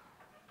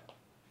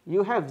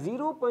 you have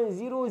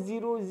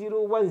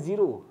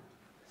 0.00010.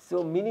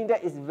 So meaning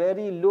that is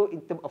very low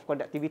in terms of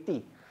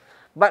conductivity.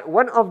 But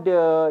one of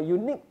the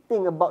unique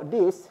thing about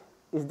this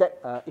is that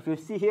if you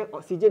see here,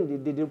 oxygen, they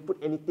didn't put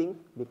anything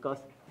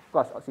because, of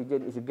course,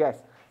 oxygen is a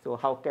gas. So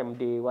how can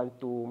they want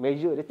to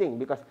measure the thing?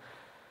 Because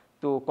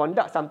to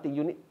conduct something,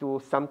 you need to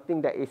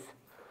something that is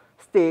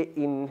stay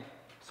in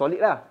solid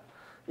lah.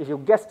 If you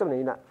gas,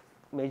 you nak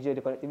measure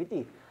the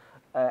conductivity.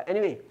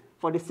 Anyway,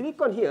 for the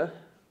silicon here,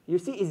 you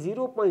see is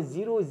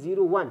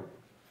 0.001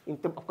 in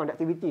terms of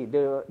conductivity.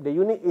 The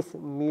unit is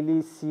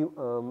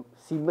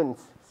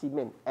Siemens.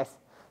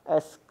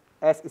 S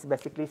is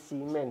basically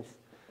Siemens.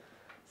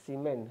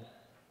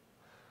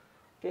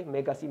 Okay,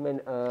 mega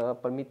Siemens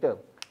per meter.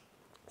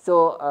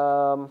 So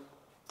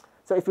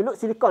if you look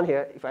silicon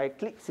here, if I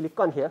click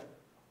silicon here,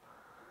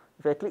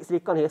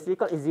 silicon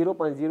is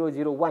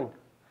 0.001.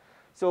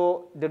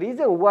 So the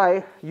reason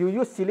why you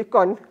use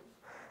silicon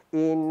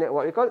in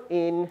what we call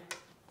in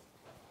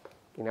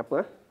your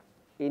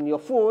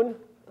phone,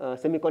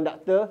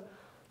 semiconductor,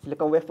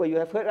 silicon wafer, you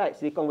have heard, right?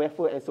 Silicon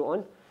wafer and so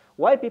on.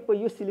 Why people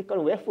use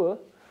silicon wafer?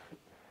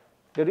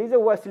 The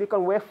reason why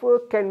silicon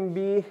wafer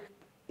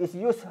is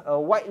used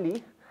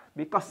widely,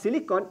 because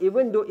silicon,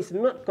 even though it's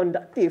not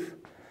conductive,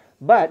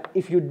 but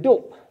if you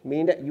dope,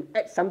 meaning that you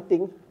add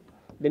something,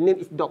 the name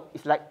is dope.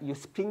 It's like you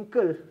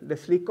sprinkle the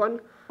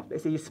silicon.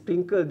 Let's say you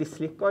sprinkle this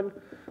silicon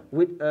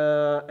with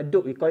a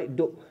dope. We call it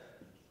dope.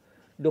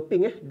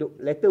 Doping, dope.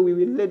 Later we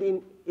will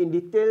learn in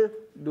detail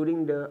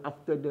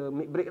after the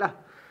mid break lah.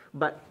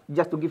 But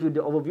just to give you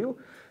the overview,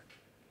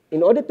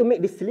 in order to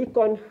make this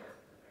silicon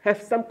have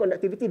some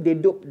conductivity, they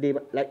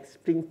like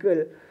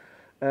sprinkle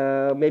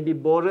maybe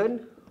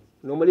boron,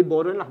 normally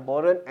boron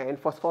and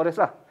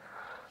phosphorus lah.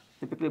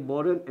 Typically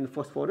boron and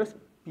phosphorus,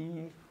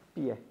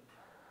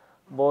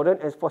 boron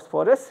and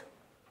phosphorus.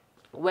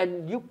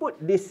 When you put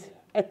this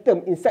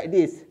atom inside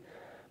this,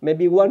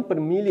 maybe 1 per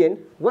million,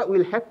 what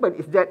will happen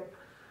is that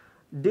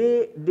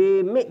they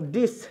make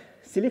this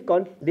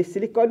silicon,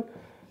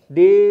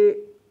 they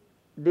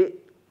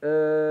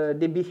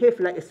behave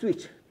like a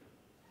switch.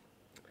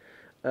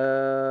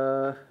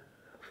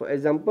 For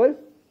example,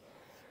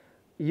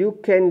 you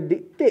can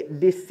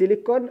dictate this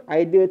silicon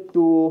either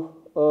to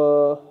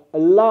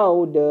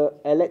allow the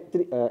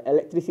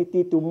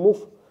electricity to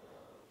move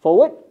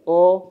forward,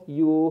 or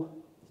you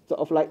sort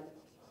of like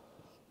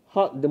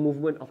halt the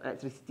movement of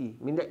electricity.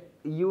 I mean that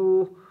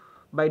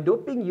by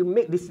doping, you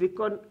make this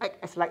silicon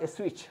act as like a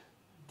switch.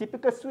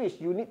 Typical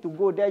switch, you need to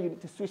go there, you need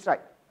to switch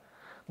right.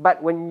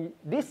 But when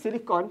this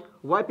silicon,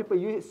 why people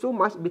use it so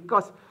much?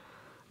 Because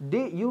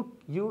you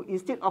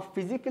instead of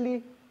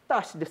physically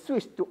touch the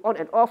switch to on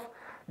and off,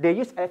 they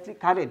use electric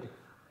current.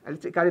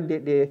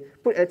 They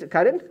put electric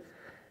current,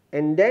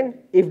 and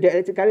then if the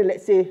electric current,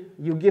 let's say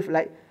you give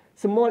like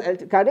small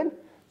electric current,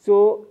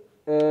 so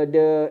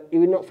it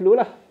will not flow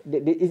lah.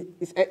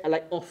 It's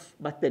like off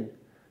button.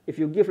 If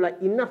you give like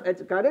enough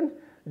electric current,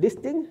 this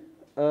thing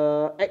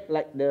act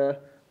like the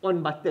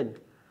on button.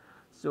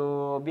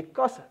 So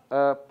because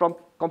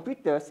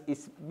computers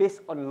is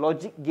based on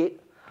logic gate,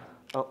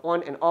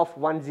 on and off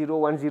 10 10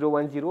 10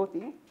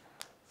 thing.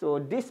 So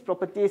these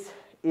properties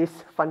is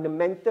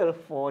fundamental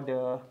for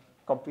the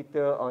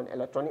computer on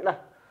electronic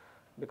lah.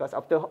 Because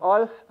after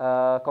all,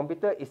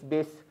 computer is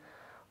based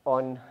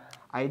on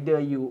either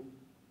you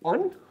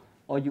on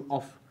or you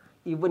off.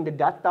 Even the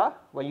data,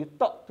 when you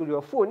talk to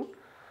your phone,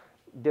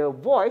 the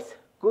voice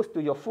goes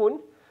to your phone,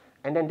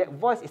 and then that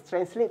voice is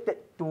translated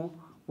to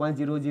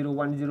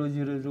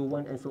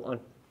 100100001 and so on.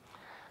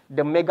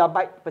 The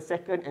megabyte per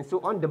second and so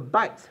on, the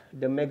bytes,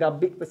 the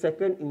megabit per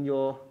second in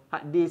your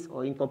hard disk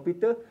or in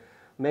computer,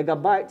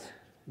 megabytes,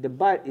 the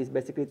byte is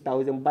basically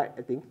 1000 byte,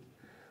 I think.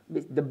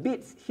 The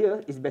bits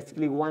here is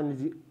basically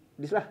 1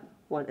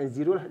 and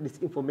 0 lah, this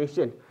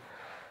information.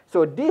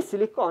 So this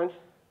silicon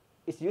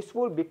is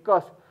useful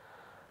because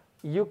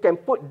you can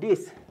put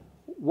this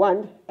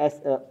 1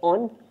 as a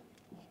on,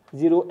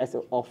 0 as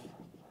a off.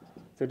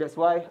 So that's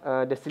why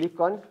the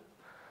silicon,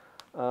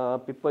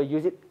 people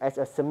use it as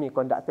a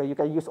semiconductor. You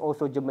can use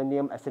also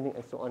germanium, arsenic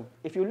and so on.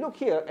 If you look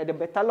here at the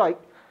metalloid,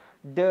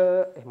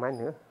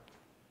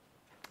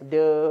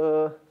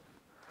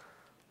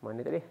 mana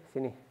tadi?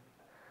 Sini.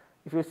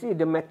 If you see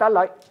the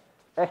metalloid,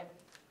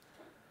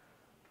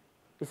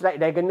 it's like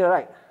diagonal,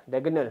 right?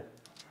 Diagonal.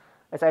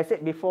 As I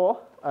said before,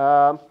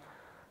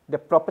 the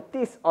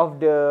properties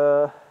of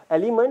the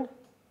element,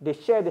 they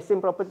share the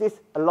same properties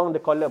along the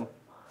column.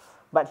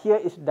 But here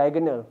is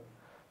diagonal.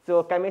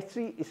 So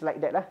chemistry is like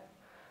that lah.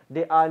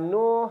 There are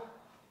no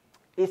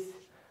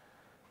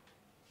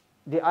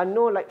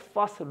like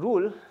fast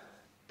rule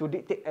to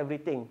dictate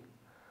everything.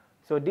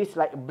 So this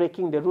like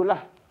breaking the rule lah.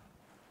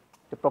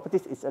 The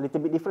properties is a little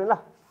bit different lah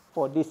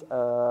for this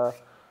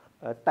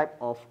type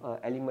of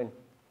element.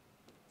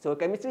 So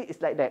chemistry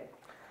is like that.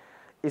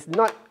 It's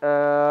not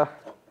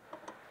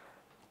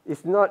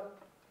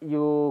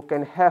you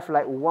can have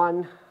like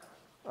one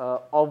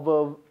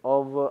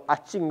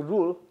overarching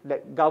rule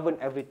that govern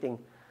everything.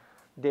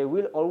 There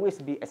will always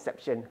be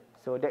exception.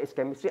 So that is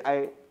chemistry.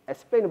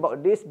 explain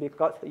about this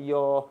because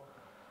your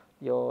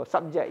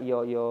subject,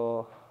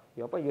 your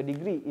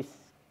degree is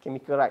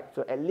chemical, right?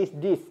 So at least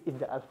this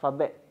is the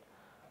alphabet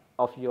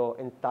of your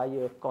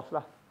entire course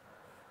lah.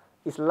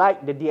 It's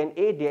like the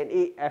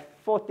DNA have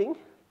 4 things: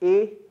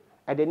 A,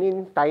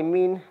 adenine,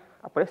 thymine,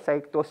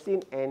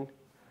 cytosine, and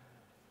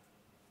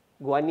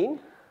guanine.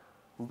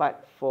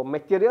 But for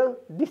material,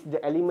 this is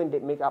the element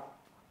that make up.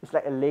 It's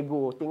like a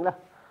Lego thing lah,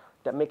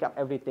 that make up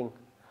everything.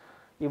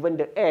 Even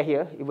the air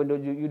here, even though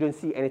you don't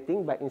see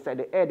anything, but inside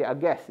the air there are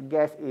gas.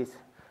 Gas is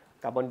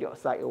carbon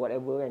dioxide or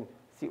whatever, and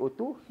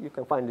CO2. You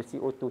can find the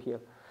CO2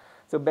 here.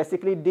 So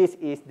basically, this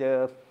is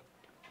the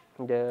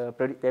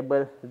periodic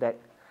table that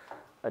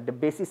the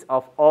basis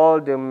of all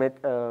the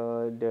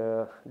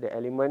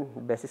element,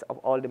 basis of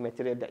all the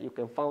material that you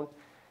can find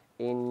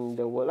in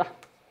the world lah,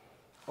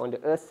 on the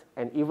earth,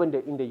 and even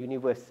in the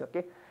universe.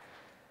 Okay.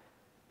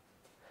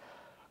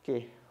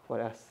 Okay. What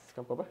else?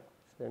 Kamu apa?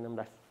 16.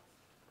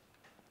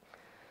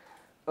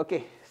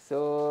 Okay.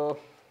 So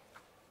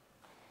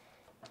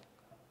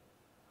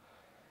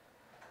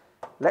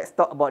let's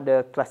talk about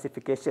the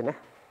classification. A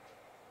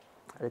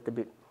little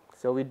bit.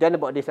 So we done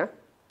about this.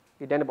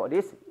 We done about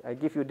this. I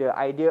give you the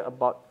idea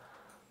about.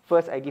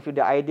 First, I give you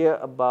the idea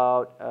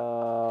about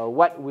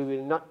what we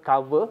will not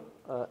cover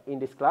in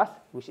this class,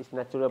 which is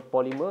natural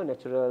polymer,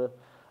 natural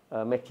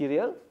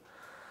material.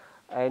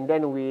 And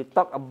then we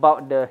talk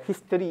about the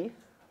history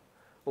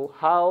of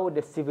how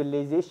the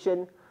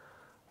civilization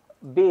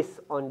based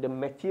on the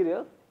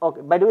material.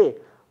 Okay, by the way,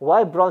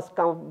 why bronze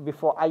come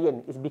before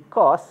iron is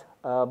because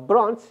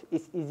bronze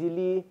is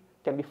easily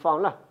can be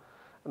found lah.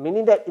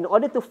 Meaning that in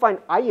order to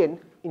find iron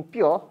in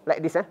pure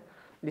like this,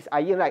 this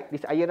iron, right?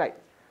 This iron, right?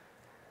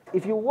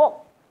 If you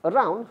walk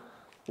around,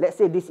 let's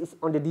say this is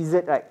on the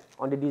desert, right?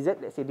 On the desert,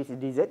 let's say this is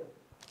desert.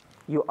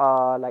 You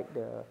are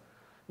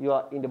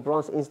in the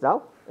Bronze Age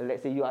now. And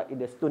let's say you are in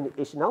the Stone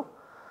Age now.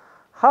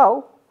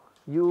 How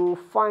you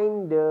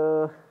find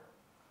the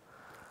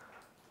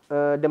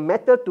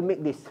metal to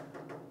make this?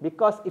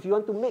 Because if you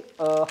want to make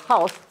a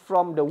house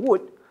from the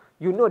wood,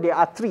 you know there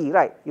are 3,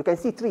 right? You can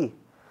see 3.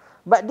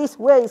 But this,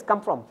 where is come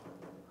from?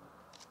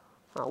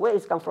 Where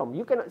is come from?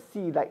 You cannot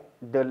see like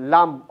the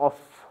lump of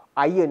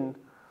iron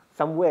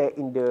somewhere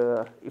in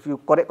the, if you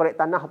korek-korek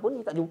tanah pun,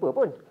 you tak jumpa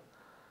pun.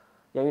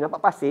 Yang you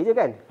nampak pasir je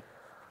kan.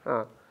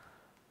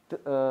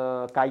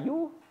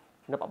 Kayu,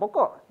 nampak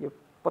pokok, you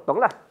potong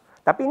lah.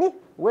 Tapi ni,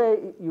 where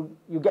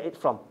you get it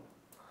from?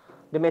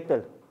 The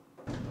metal.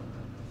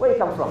 Where it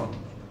come from?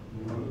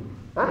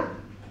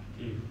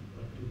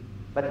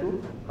 Batu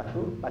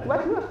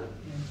lah.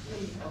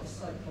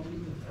 Outside from the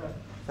earth, right?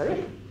 Sorry?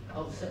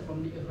 Outside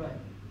from the earth, right?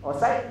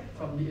 Outside?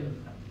 From the earth.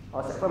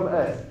 Outside from the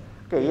earth.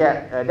 Okay,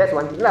 yeah, that's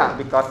one thing lah,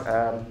 because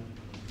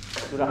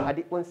Surah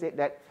Hadid pun said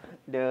that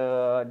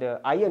the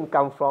iron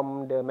come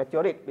from the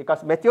meteorite,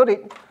 because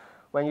meteorite,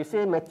 when you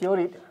say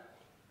meteorite,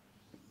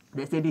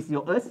 let's say this is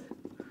your earth,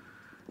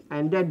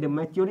 and then the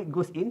meteorite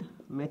goes in,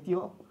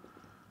 meteor.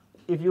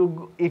 If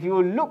you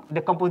look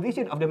the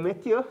composition of the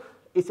meteor,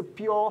 it's a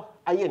pure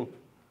iron.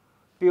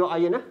 Pure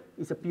iron,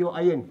 it's a pure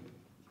iron.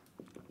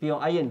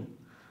 Pure iron.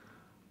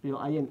 Pure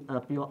iron,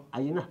 pure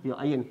iron lah, pure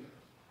iron.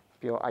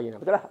 Pure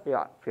iron, betul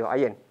lah, pure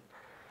iron.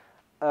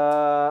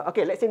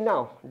 Okay, let's say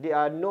now there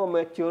are no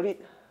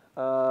meteorite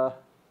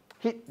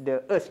hit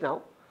the earth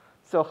now.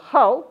 So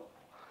how?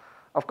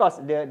 Of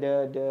course,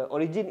 the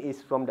origin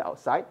is from the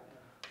outside,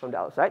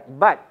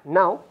 But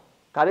now,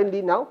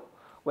 currently now,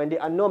 when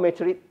there are no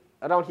meteorite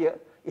around here,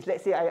 it's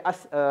let's say I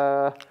ask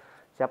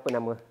siapa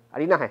nama?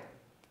 Arinah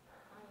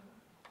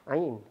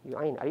Ain, you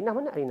Ain. Arinah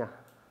mana Arinah?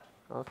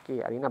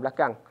 Okay, Arinah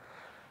belakang.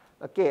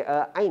 Okay,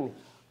 Ain.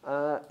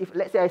 If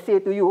let's say I say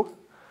to you,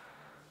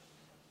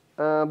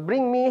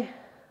 bring me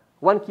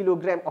 1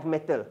 kilogram of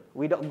metal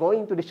without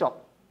going to the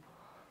shop.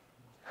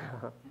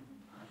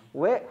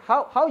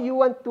 How you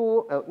want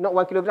to, not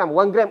 1 kilogram,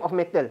 1 gram of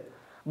metal.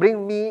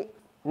 Bring me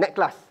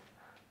necklace.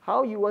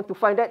 How you want to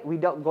find that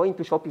without going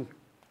to Shopee?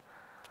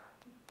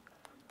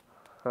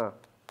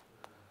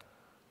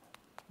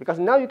 Because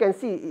now you can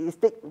see,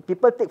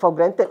 people take for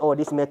granted, oh,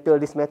 this metal.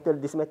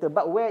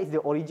 But where is the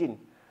origin?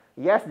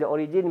 Yes, the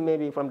origin may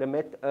be from the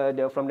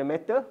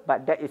metal,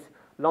 but that is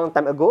long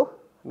time ago.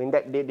 I mean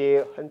that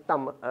they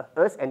hentam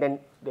earth and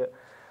then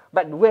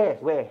but where?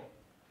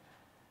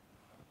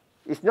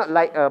 It's not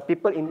like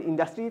people in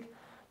industry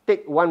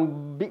take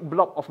one big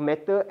block of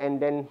metal and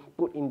then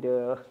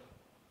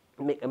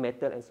make a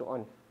metal and so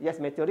on. Yes,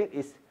 meteorite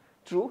is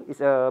true. It's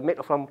made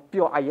from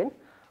pure iron,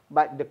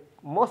 but the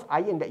most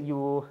iron that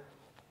you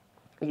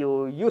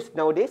use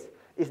nowadays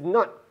is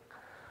not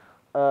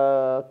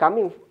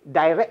coming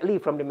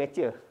directly from the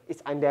meteor.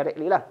 It's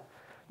indirectly lah.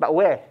 But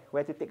where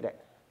to take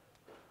that?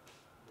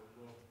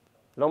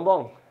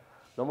 Lombong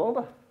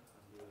apa?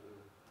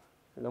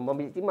 Lombong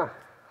biji timah.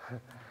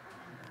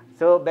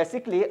 So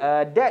basically,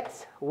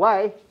 that's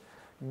why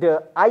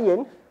the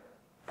iron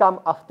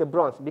come after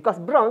bronze. Because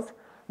bronze,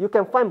 you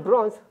can find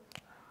bronze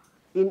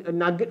in a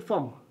nugget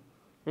form.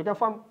 You can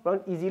find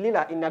bronze easily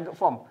lah in nugget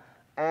form.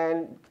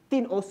 And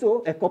tin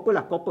also, copper,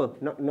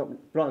 not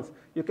bronze.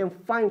 You can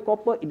find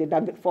copper in the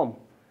nugget form.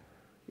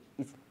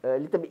 It's a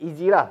little bit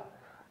easy lah.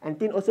 And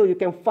tin also you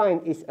can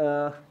find is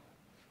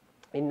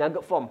in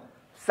nugget form.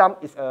 Some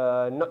is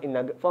not in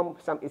nugget form,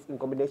 some is in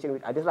combination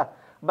with others lah.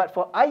 But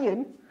for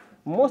iron,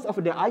 most of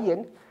the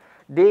iron,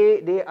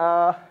 they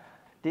are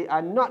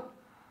not,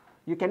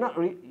 you cannot,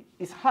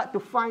 it's hard to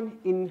find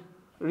in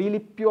really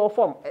pure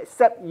form,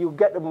 except you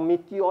get a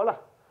meteor lah.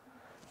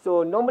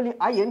 So normally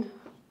iron,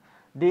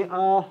 they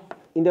are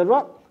in the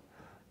rock,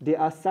 there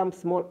are some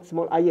small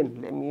iron.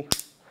 Let me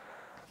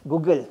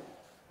Google.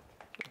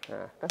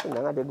 Kan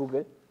senang ada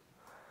Google.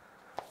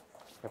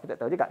 Aku tak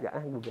tahu juga,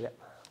 Google.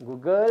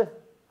 Google.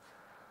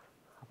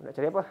 Apa nak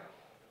cari apa?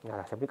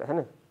 Nah, saya beri kat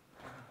sana.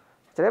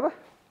 Cari apa?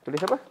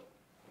 Tulis apa?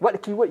 What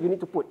keyword you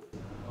need to put?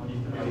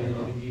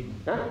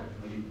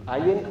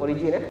 Iron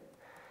origin.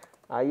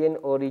 Iron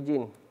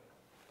origin.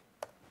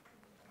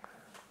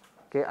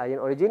 Okay, iron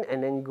origin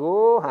and then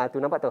go.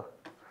 Tu nampak tu.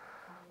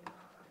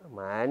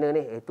 Mana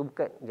ni? Itu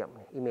bukan. Sekejap.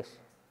 Image.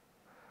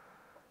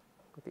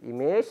 Go to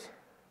image.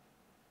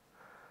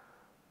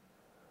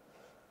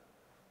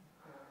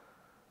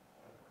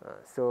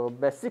 So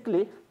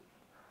basically,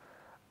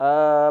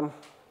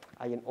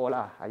 iron ore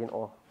lah. Iron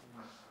ore.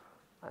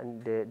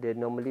 And they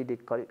normally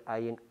they call it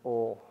iron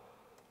ore.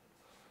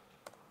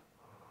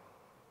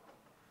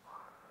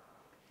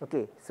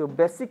 Okay, so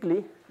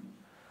basically,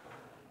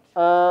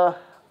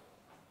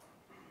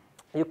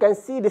 you can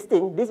see this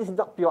thing. This is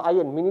not pure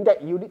iron, meaning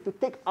that you need to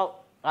take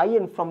out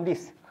iron from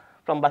this,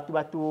 from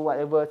batu-batu,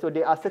 whatever. So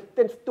there are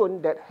certain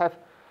stones that have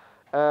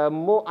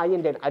more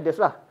iron than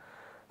others lah.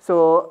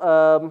 So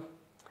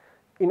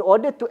in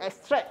order to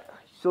extract,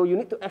 so you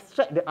need to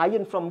extract the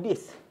iron from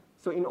this.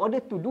 So in order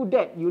to do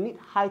that, you need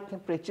high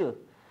temperature.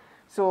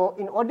 So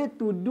in order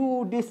to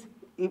do this,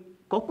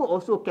 copper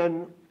also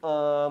can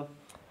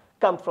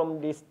come from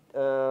this,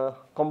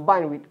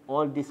 combined with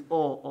all this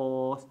ore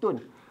or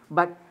stone.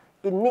 But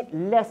it needs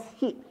less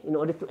heat in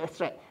order to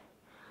extract.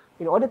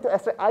 In order to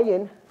extract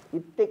iron,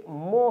 it takes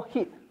more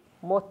heat,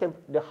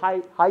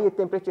 higher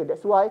temperature.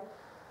 That's why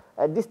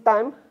at this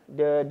time,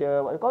 the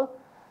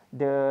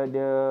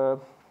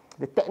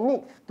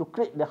technique to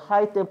create the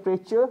high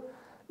temperature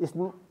is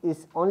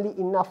only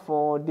enough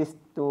for this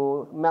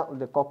to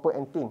melt the copper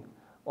and tin.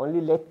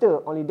 Only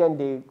later, only then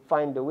they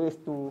find the ways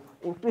to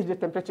increase the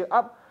temperature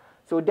up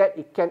so that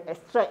it can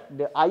extract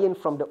the iron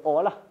from the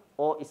ore lah.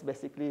 Ore is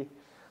basically,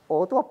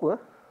 ore tu apa?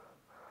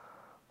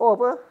 Ore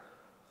apa?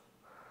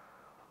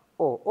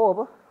 Ore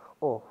apa?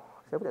 Ore,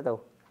 saya pun tak tahu.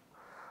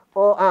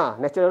 Ore,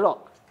 natural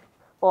rock.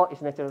 Ore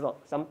is natural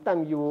rock.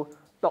 Sometimes you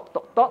talk,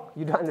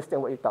 you don't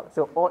understand what you talk.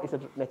 So ore is a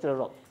natural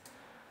rock.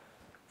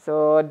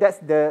 So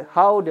that's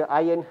how the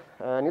iron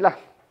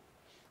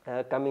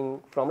coming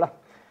from lah.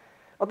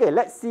 Okay,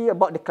 let's see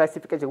about the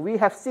classification. We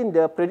have seen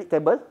the periodic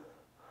table.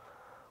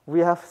 We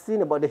have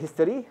seen about the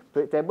history,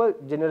 periodic table,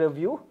 general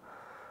view.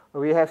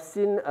 We have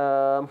seen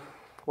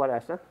what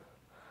else?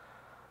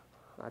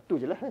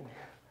 Tu je lah.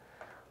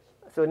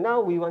 So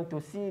now we want to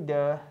see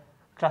the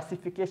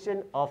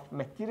classification of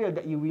material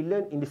that you will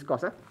learn in this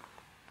course.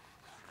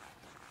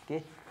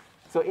 Okay.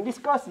 So in this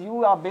course,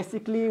 you are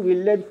basically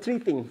will learn three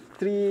things,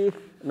 three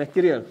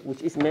material,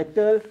 which is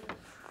metal,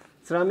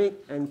 ceramic,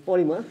 and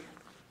polymer.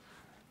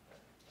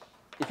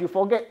 If you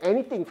forget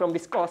anything from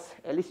this course,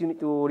 at least you need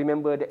to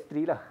remember that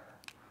three lah.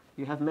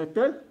 You have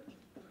metal,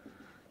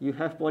 you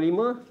have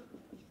polymer,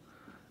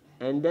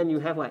 and then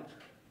you have what?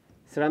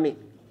 Ceramic.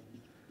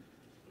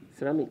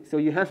 Ceramic. So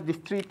you have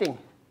these three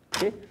things.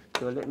 Okay.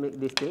 So let's make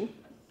this thing,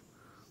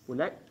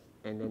 ulat,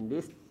 and then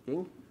this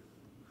thing.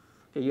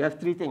 Okay, you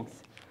have three things.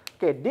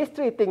 Okay, these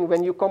three things,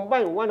 when you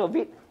combine one of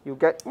it, you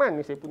get,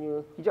 mana saya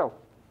punya hijau?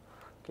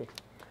 Okay,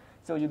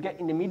 so you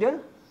get in the middle,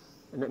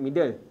 not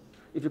middle.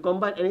 If you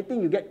combine anything,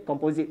 you get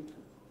composite.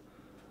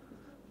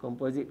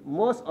 Composite.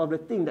 Most of the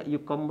thing that you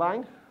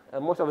combine,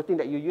 most of the thing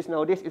that you use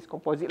nowadays is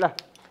composite lah.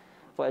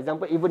 For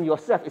example, even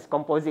yourself is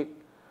composite.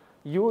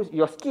 Your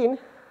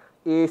skin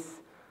is,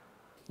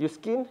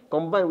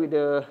 combined with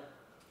the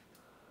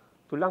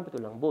tulang,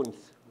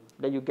 bones.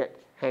 Then you get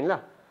hand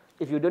lah.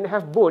 If you don't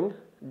have bone,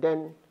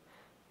 then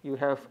you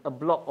have a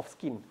block of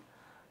skin.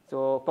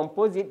 So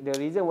composite, the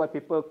reason why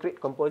people create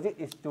composite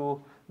is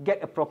to get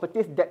a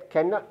properties that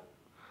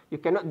you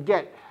cannot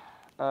get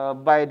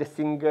by the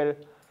single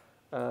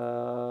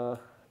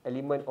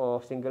element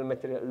or single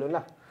material alone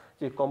lah.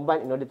 So you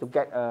combine in order to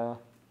get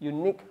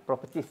unique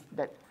properties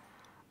that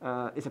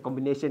is a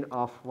combination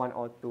of one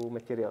or two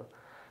material.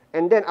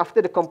 And then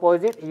after the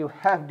composite, you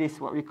have this,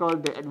 what we call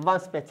the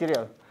advanced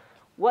material.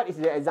 What is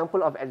the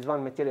example of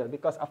advanced material?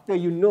 Because after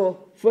you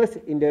know, first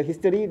in the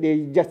history,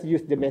 they just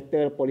use the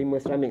metal, polymer,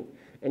 ceramic.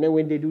 And then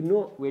when they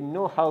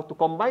know how to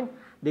combine,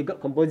 they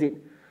got composite.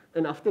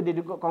 And after they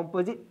got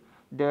composite,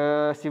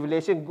 the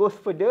civilization goes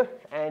further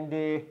and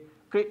they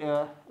create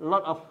a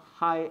lot of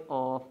high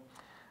or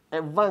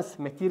advanced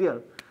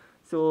material.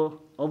 So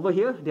over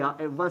here, there are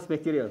advanced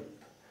material.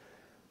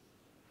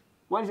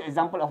 What is an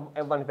example of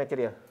advanced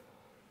material?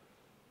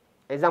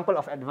 Example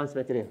of advanced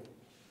material.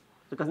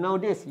 Because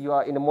nowadays, you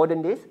are in the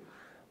modern days.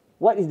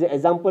 What is the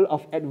example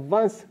of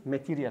advanced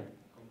material?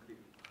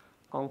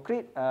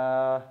 Concrete.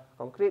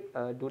 Concrete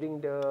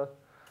during the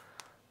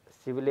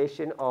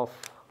civilization of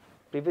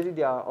previously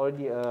they are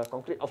already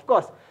concrete. Of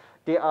course,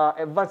 they are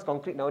advanced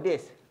concrete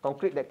nowadays.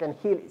 Concrete that can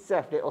heal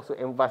itself, they also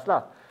advanced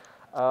lah.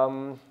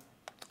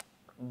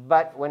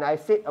 But when I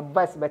say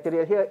advanced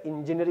material here,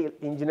 in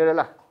general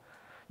lah,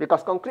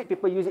 because concrete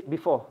people use it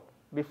before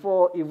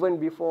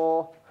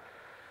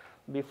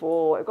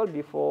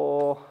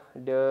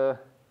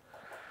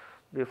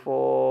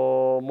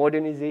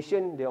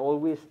modernization, they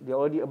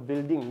already a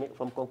building made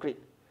from concrete.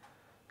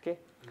 Okay.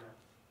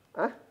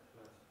 Huh?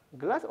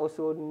 Glass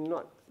also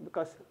not,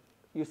 because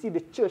you see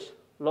the church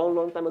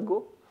long time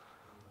ago,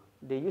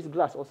 they use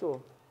glass also.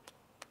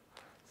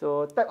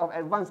 So type of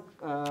advanced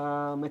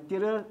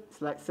material is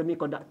like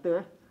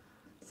semiconductor,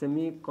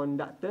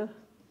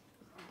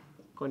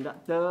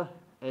 conductor,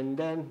 and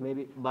then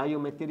maybe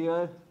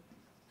biomaterial,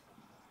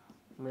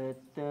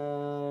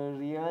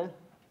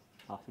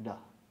 sudah.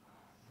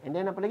 And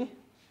then apa lagi?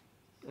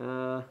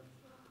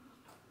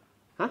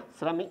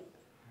 Ceramic.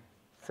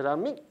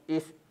 Ceramic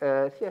is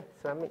here,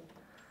 ceramic.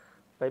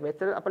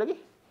 Biomaterial, apa lagi?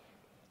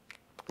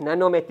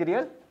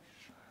 Nanomaterial.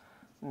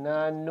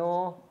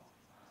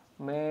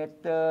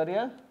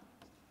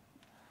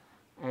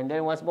 And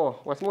then once more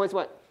is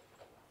what?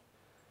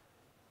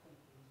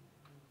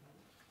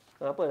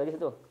 Apa lagi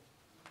satu?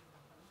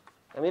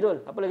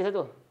 Amirul, apa lagi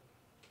satu?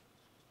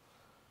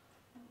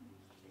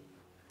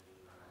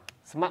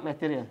 Smart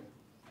material.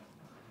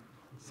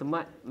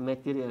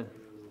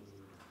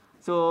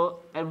 So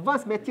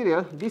advanced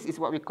material, this is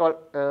what we call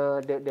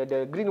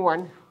the green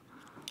one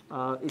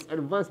is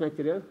advanced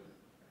material.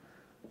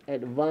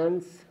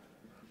 Advanced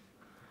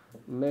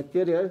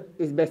material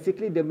is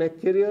basically the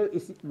material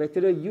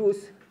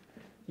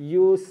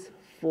used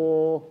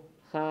for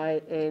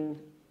high-end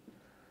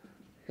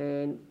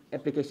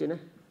application.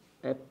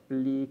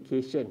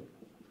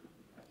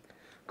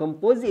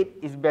 Composite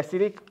is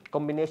basically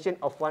combination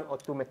of one or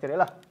two material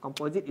lah.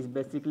 Composite is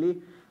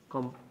basically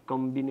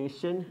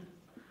combination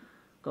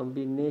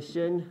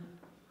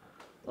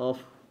of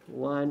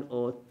one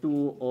or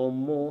two or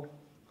more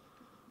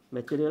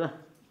material lah.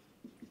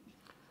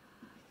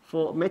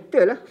 For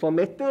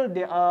metal,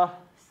 there are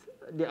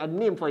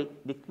name for it.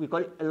 We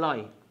call it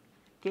alloy.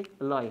 Okay,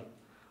 alloy.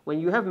 When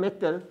you have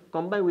metal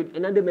combined with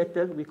another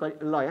metal, we call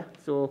it alloy.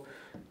 So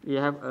we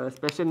have a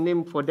special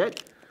name for that.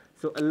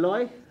 So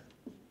alloy,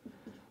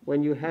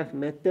 when you have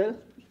metal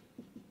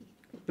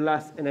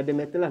plus another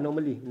metal lah,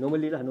 normally.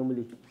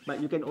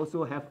 But you can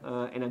also have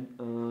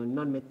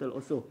non-metal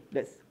also.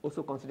 That's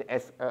also considered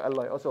as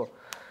alloy also.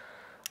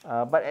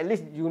 But at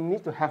least you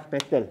need to have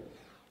metal.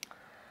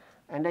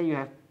 And then you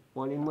have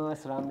polymer,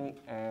 ceramic,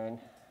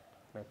 and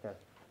metal.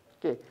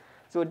 Okay,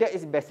 so that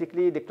is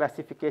basically the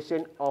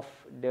classification of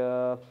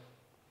the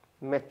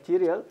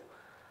material.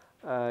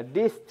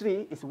 These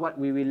three is what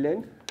we will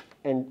learn,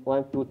 and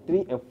 1, 2,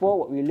 3, and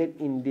 4 what we learn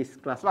in this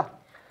class lah.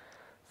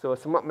 So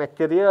smart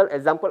material,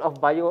 example of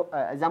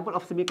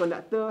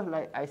semiconductor,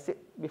 like I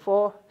said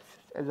before,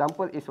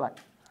 example is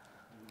what?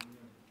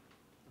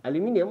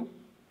 Aluminium.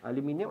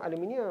 Aluminium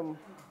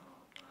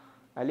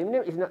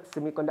is not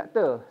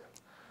semiconductor.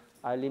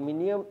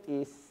 Aluminium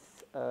is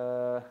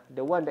the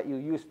one that you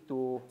use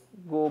to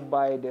go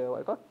by the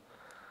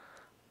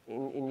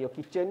in your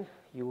kitchen.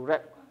 You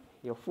wrap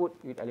your food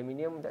with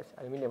aluminium. That's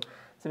aluminium.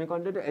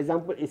 Semiconductor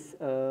example is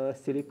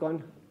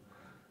silicon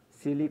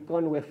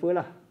wafer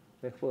lah.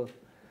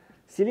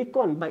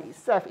 Silicon by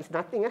itself is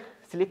nothing.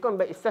 Silicon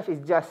by itself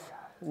is just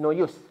no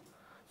use.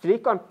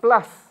 Silicon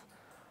plus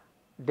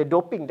the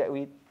doping that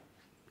we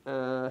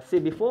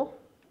said before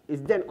is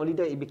then only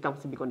then it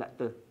becomes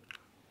semiconductor.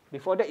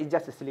 Before that, it's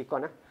just a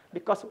silicon.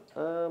 Because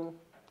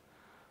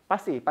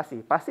pasir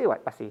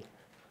what? Pasir.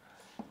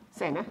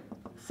 Sand.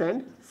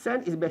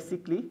 Sand is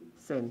basically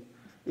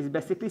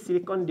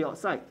silicon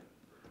dioxide.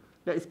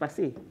 That is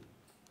pasir.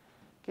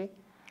 Okay.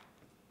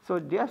 So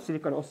they have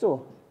silicon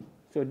also.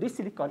 So this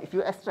silicon, if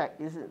you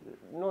extract, is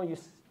no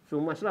use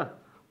so much lah.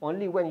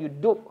 Only when you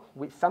dope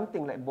with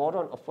something like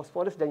boron or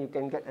phosphorus, then you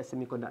can get a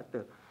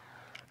semiconductor.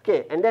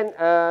 Okay, and then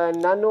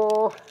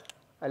nano.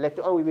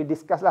 Later on we will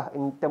discuss lah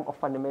in terms of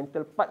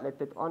fundamental part.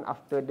 Later on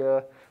after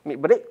the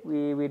mid break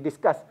we will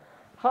discuss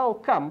how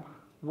come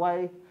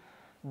why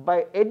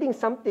by adding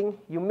something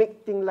you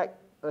make thing like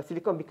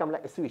silicon become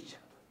like a switch.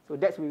 So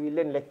that's we will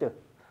learn later.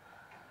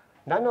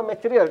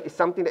 Nanomaterial is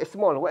something that is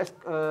small. What is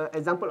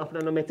example of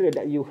nanomaterial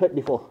that you heard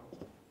before?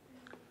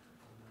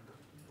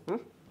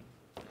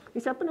 Ini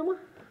siapa nama?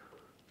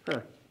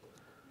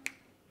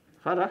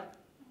 Farah.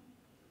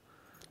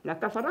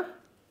 Belakang Farah?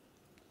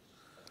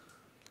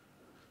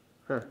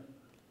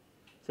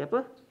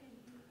 Siapa?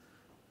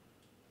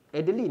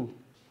 Adeline.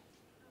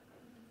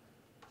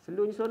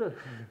 Seluruhnya suara.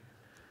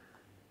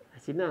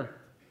 Hasina.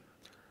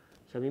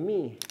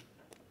 Syamimi.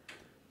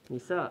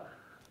 Nisa.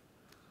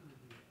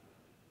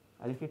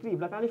 Alif Fikri.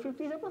 Belakang Alif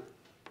Fikri siapa?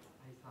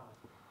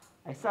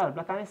 Aisal.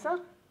 Belakang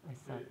Aisal?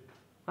 Aisal.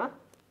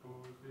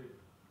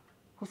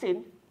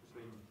 Hussein.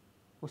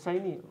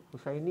 Husaini,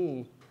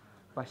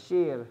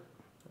 Bashir,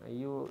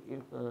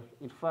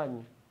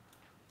 Irfan.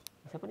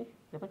 Siapa ni?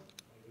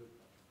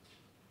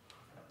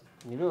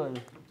 Nirul,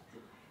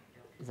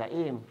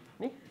 Zaim.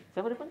 Ni,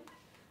 siapa depan?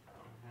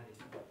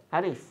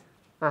 Haris.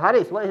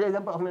 Haris, what is the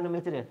example of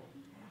nanomaterial?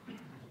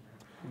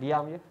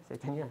 Diam je, saya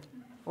tanya.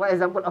 What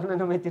example of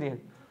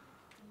nanomaterial?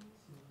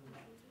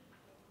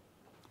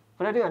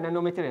 Pernah dengar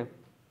nanomaterial?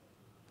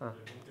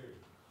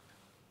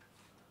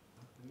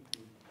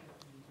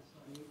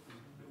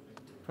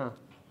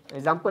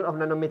 Example of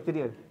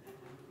nanomaterial.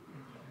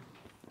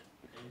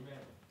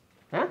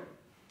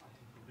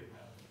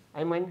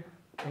 Aiman.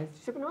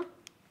 Siapa nama?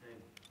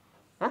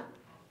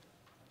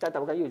 Tak,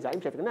 bukan you. Zaim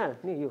saya kenal.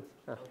 Ni you.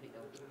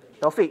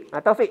 Taufik.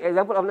 Taufik,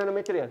 example of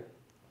nanomaterial.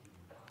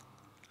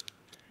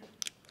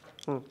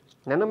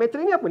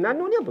 Nanomaterial ni apa?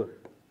 Nano ni apa?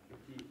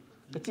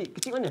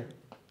 Kecil mana?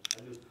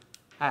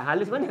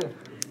 Halus mana?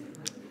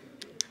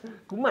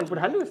 Kuman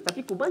pun halus,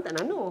 tapi kuman tak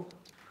nano.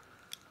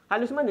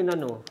 Halus mana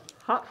nano?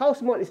 How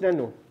small is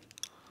nano?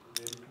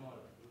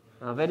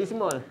 Very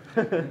small.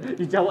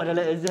 Dijawab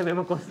dalam exam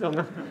memang kosong.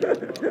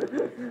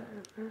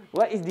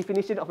 What is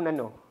definition of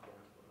nano?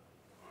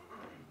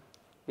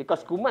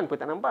 Because kuman pun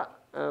tak nampak.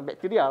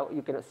 Bacteria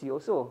you cannot see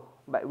also.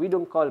 But we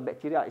don't call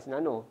bacteria is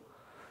nano.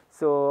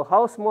 So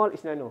how small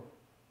is nano?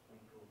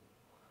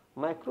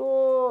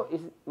 Micro.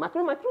 Micro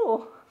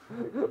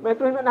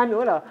is not nano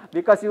lah.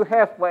 Because you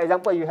have, for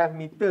example, you have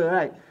meter,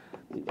 right?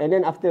 And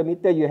then after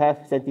meter you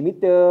have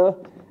centimeter.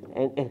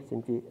 And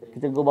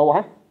kita go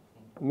bawah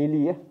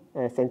milli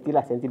senti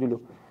dulu.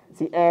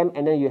 cm,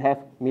 and then you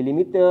have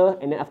millimeter,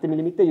 and then after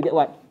millimeter you get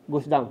what?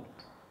 Goes down.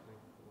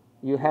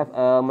 You have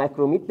a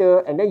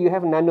micrometer, and then you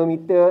have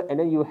nanometer, and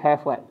then you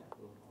have what?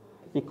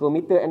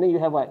 Picometer, and then you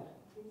have what?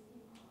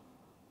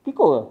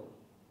 Pico ke?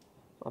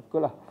 Apa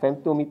lah?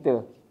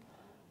 Femtometer.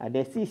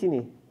 Desi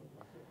sini.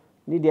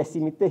 Ni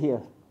decimeter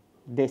here.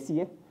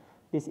 Desi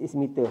This is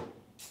meter.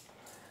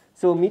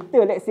 So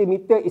meter, let's say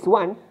meter is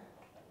 1.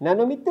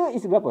 Nanometer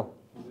is berapa?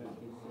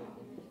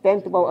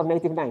 10 to the power of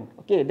negative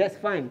 9. Okay, that's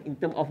fine. In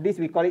terms of this,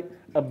 we call it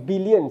a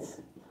billions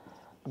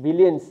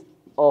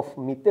of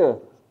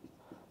meter.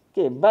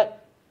 Okay,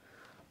 but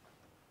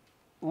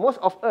most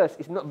of us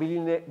is not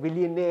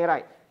billionaire,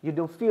 right? You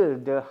don't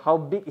feel how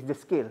big is the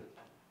scale.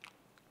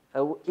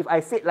 If I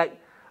said like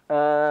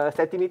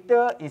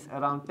centimeter is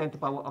around 10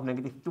 to the power of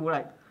negative 2,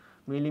 right?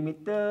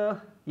 Millimeter,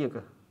 ya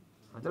ke?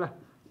 Betul lah.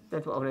 10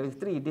 to the power of negative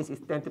 3. This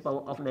is 10 to the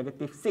power of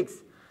negative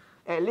 6.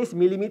 At least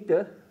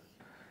millimeter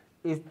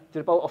is to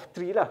the power of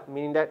 3 lah,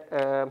 meaning that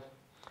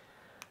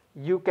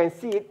you can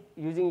see it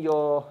using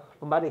your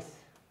pembaris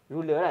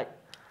ruler, right?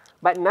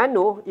 But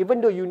nano, even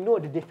though you know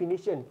the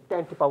definition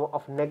 10 to the power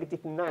of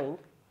negative 9,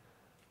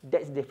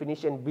 that's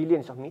definition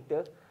billions of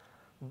meter,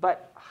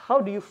 but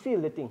how do you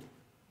feel the thing?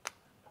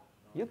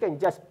 You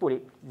can just put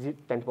it 10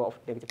 to the power of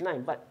negative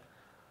 9, but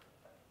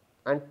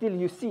until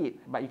you see it,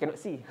 but you cannot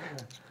see.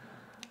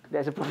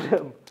 That's a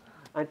problem.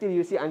 Until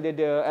you see under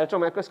the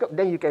electron microscope,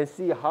 then you can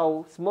see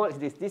how small is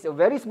this. This is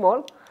very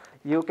small.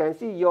 You can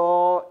see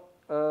your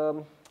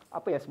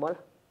apa yang small?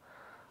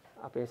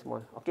 Apa yang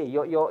small? Okay,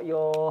 your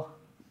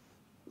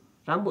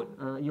rambut,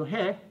 your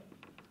hair.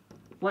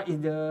 What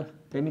is the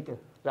diameter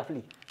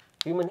roughly?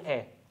 Human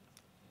hair.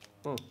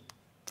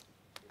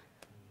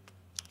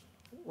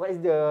 What is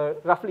the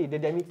roughly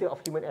the diameter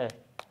of human hair?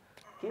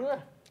 Kira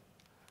lah.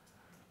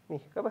 Ni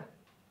berapa?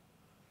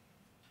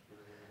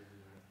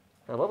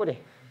 Berapa ni?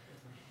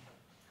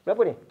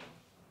 Berapa ni?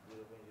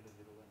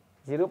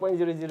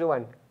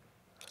 0.001.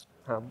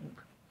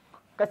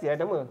 Kasih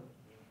nama.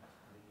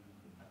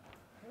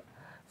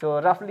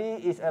 So roughly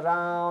is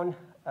around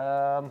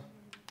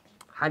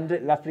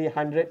 100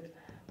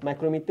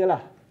 micrometer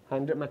lah.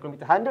 100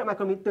 micrometer. 100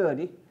 micrometer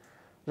ni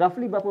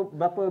roughly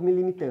berapa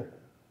milimeter?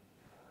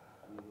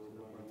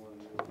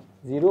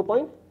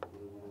 0.01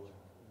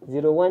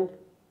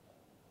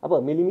 apa?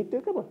 Milimeter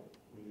ke apa?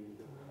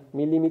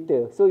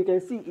 Millimeter. So you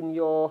can see in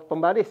your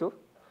pembaris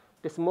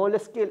the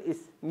smallest scale is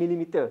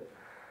millimeter.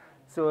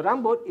 So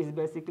rambut is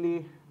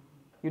basically,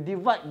 you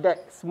divide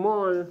that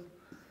small,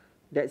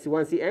 that's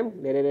 1 cm,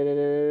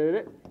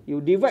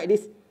 you divide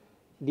this,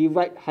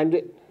 divide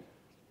 100,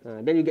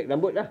 then you get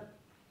rambut lah.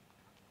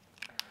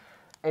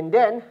 And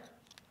then,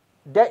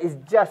 that is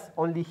just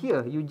only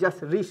here, you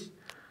just reach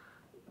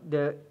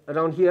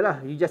around here lah,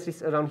 you just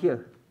reach around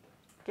here.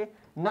 Okay,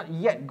 not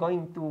yet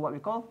going to what we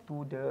call,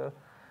 to the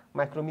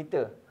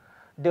micrometer.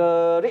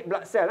 The red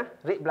blood cell,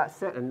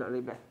 not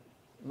red blood.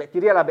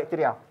 Bakteria lah,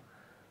 bakteria.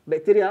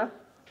 Bakteria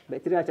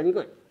macam ni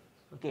kot.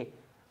 Okey.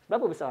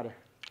 Berapa besar dia?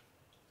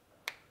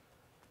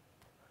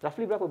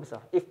 Roughly berapa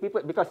besar? If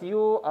people, because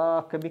you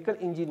are chemical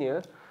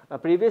engineer,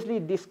 previously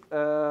this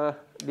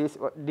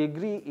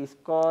degree is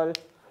called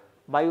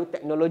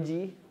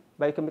biotechnology,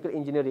 biochemical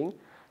engineering.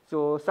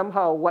 So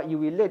somehow what you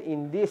will learn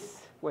in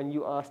this, when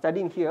you are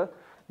studying here,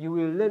 you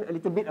will learn a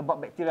little bit about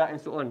bacteria and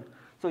so on.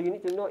 So you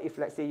need to know if,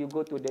 let's say, you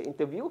go to the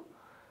interview,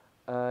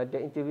 the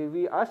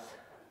interviewee asks,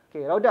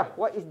 okay, Raudah,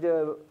 what is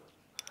the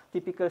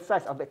typical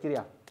size of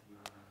bacteria?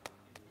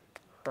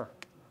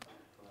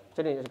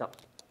 Macam mana nak cakap?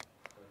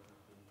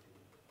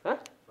 Ha?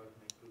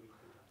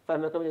 5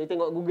 micrometer.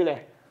 Tengok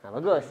Google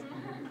bagus.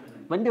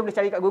 Benda boleh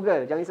cari kat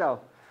Google, jangan risau.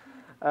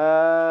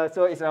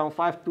 So it's around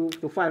 5 to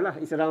 5 lah.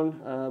 It's around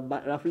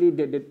but roughly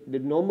the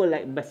normal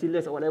like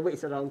bacillus or whatever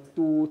is around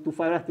 2 to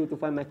 5 lah, 2 to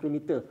 5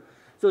 micrometer.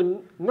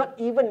 So not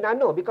even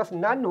nano, because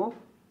nano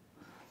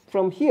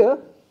from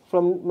here,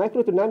 from micro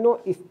to nano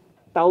is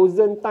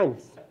 1,000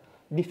 times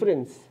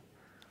difference.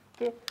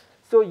 Okay,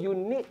 so you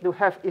need to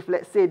have, if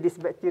let's say this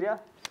bacteria,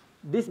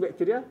 this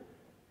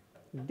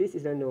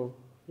is nano.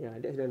 Yeah,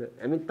 that's nano.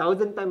 I mean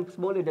 1,000 times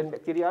smaller than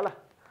bacteria lah.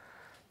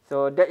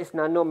 So that is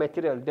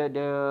nanomaterial.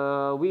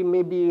 We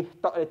maybe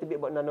talk a little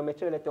bit about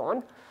nanomaterial later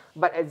on.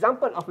 But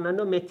example of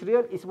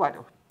nanomaterial is what?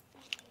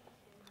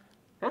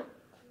 Huh?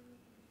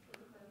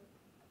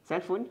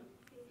 Cell phone?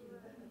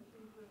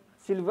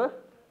 Silver?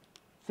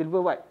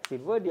 Silver what?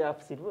 Silver, they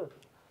have silver.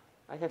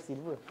 I have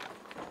silver.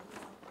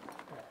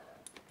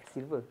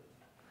 Silver.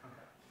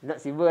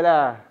 Not silver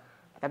lah.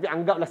 Tapi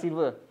anggaplah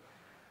silver.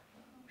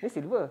 Ini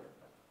silver.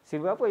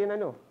 Silver apa yang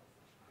nano?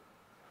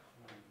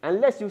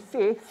 Unless you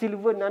say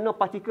silver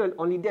nanoparticle,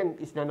 only then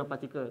is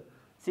nanoparticle.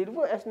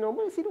 Silver as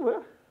normal,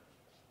 silver.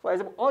 For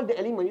example, all the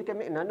element you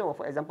can make nano.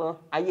 For example,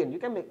 iron, you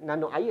can make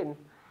nano iron.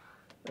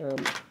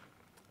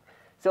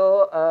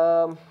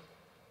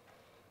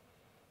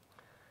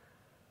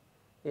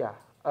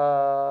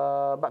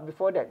 But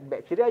before that,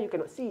 bacteria you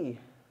cannot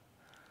see.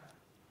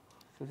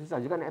 So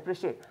susah juga nak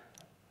appreciate.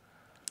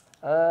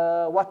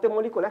 Water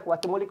molecule,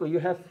 water molecule,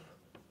 you have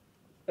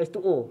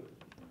H2O.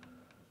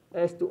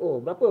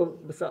 H2O. Berapa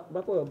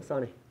besar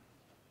ni?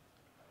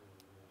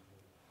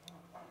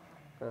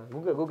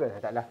 Google.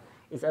 Taklah.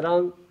 It's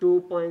around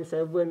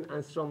 2.7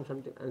 angstrom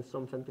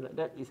something like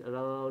that. It's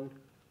around,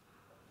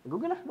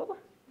 Google lah, berapa?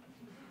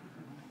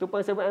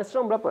 2.7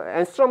 angstrom berapa?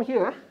 Angstrom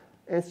here,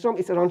 angstrom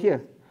is around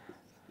here.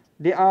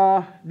 They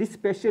are this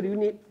special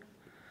unit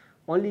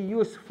only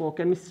used for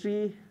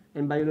chemistry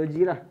and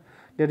biology lah.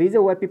 The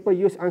reason why people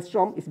use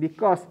angstrom is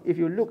because if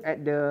you look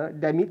at the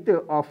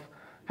diameter of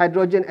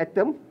hydrogen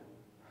atom,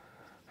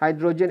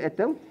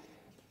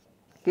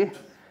 okay,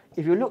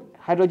 if you look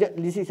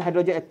this is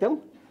hydrogen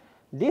atom,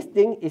 this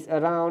thing is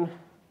around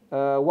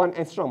 1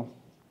 angstrom,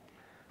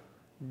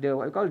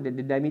 what you call the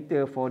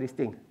diameter for this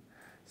thing.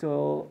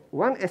 So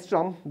 1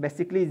 angstrom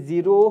basically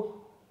 10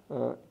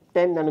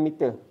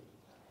 nanometer.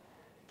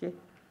 Okay,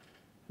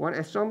 1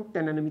 angstrom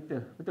 10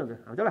 nanometer, betul ke?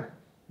 Betul lah,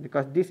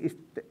 because this is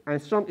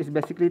angstrom is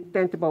basically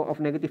 10 to the power of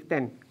negative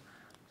 10.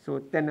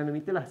 So 10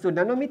 nanometer lah. So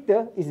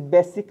nanometer is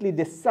basically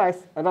the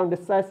size, around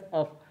the size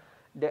of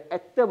the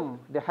atom,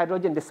 the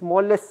hydrogen, the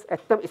smallest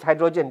atom is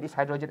hydrogen, this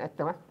hydrogen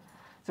atom.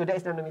 So that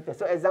is nanometer.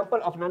 So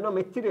example of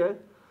nanomaterial,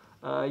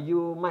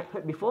 you might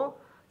heard before,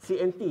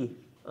 CNT,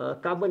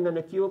 carbon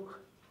nanotube,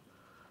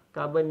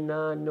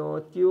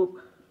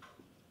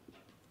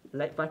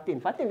 like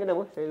Fatin. Fatin ke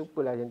nama? Saya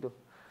lupa lah macam tu.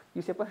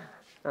 You siapa?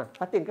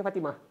 Fatin ke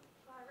Fatimah?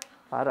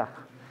 Farah.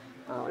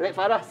 Like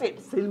Farah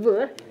said,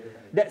 silver.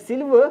 That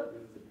silver,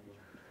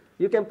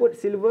 you can put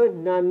silver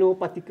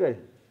nanoparticle.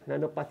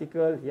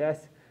 Nanoparticle,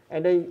 yes.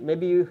 And then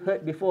maybe you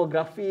heard before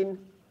graphene.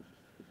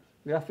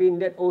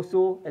 Graphene, that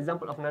also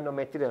example of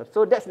nanomaterial.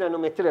 So that's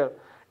nanomaterial.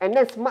 And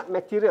then smart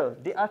material.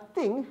 They are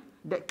things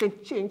that can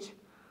change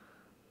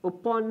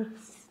upon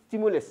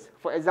stimulus.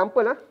 For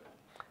example,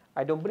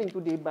 I don't bring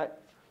today,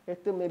 but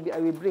later maybe I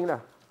will bring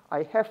lah.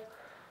 I have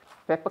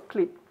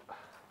paperclip.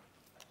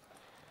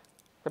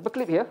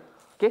 Paperclip here.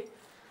 Okay.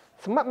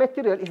 Smart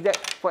material is that,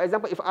 for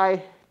example, if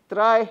I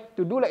try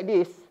to do like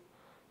this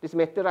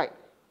metal, right?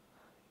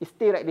 It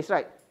stay like this,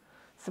 right?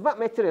 Smart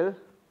material,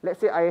 let's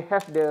say I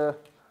have the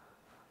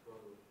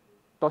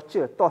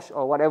torch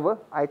or whatever,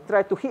 I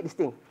try to hit this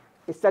thing.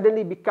 It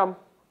suddenly become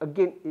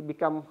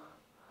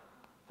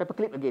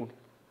paperclip again,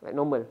 like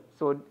normal.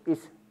 So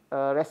it's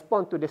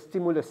respond to the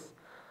stimulus.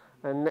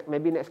 And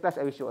maybe next class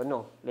I will show.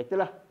 No,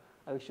 later lah,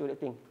 I will show that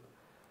thing.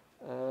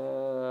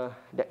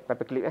 That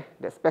paperclip,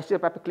 that special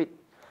paperclip.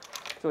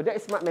 So that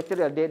is smart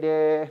material.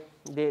 They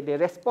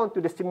respond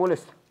to the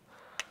stimulus.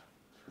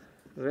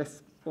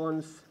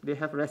 They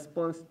have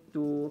response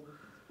to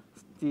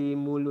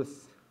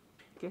stimulus.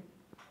 Okay.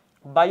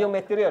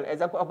 Biomaterial.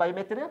 Example of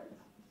biomaterial.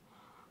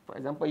 For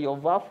example, your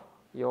valve,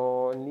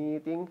 your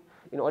knee thing.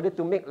 In order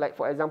to make, like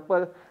for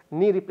example,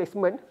 knee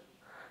replacement,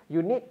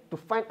 you need to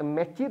find a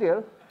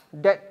material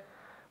that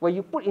when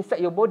you put inside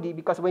your body,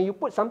 because when you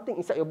put something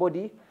inside your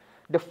body,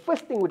 the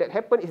first thing that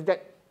happen is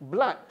that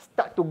blood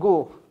start to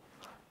go.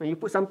 When you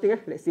put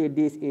something, let's say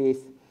this is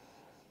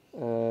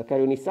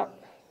caronisac.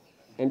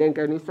 And then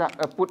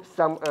put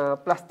some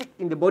plastic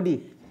in the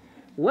body.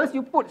 Once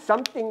you put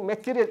something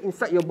material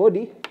inside your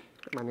body,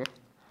 mana?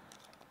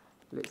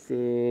 Let's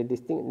say this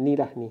thing ni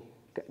lah ni,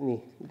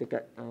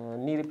 dekat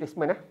knee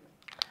replacement.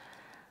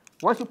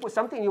 Once you put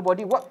something in your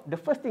body, what the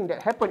first thing that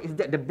happen is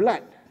that the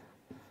blood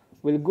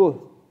will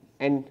go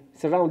and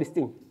surround this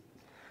thing.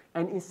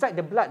 And inside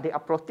the blood there are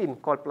protein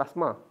called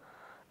plasma,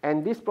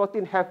 and this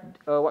protein have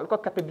what we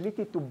call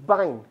capability to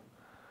bind,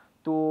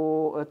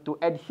 to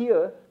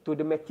adhere to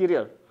the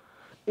material.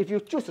 If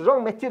you choose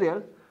wrong material,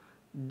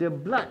 the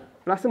blood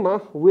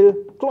plasma will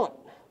clot.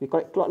 We call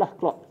it clot lah,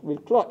 clot.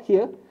 Will clot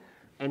here,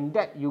 and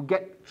that you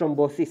get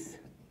thrombosis.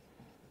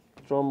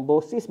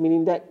 Thrombosis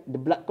meaning that the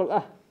blood clot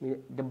lah.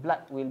 The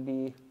blood will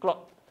be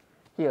clot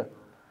here.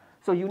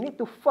 So you need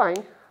to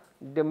find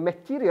the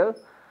material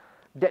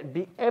that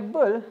be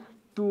able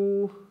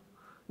to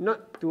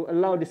not to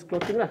allow this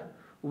clotting lah.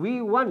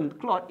 We want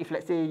clot if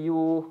let's say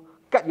you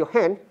cut your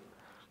hand.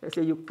 Let's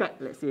say you cut,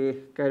 let's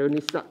say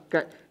Karonisa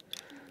cut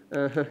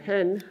her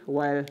hand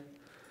while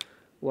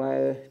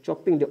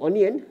chopping the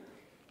onion.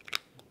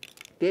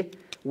 Okay,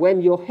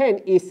 when your hand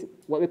is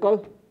what we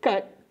call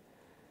cut,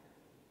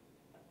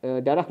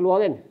 darah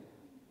keluar kan,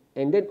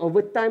 and then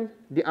over time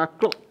they are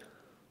clogged.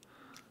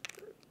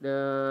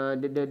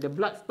 The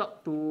blood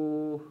stop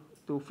to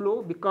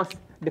flow because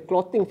the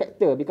clotting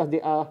factor, because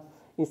they are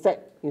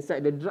inside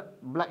the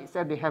blood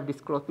itself, they have this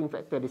clotting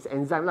factor, this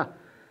enzyme lah.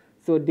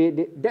 So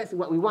that's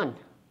what we want.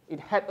 It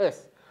helps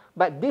us.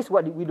 But this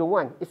what we don't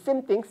want. It's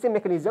same thing, same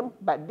mechanism,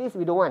 but this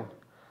we don't want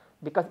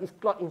because it's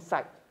clot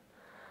inside.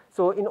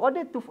 So in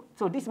order to,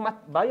 so this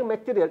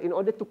biomaterial, in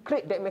order to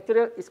create that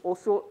material is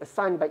also a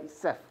science by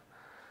itself.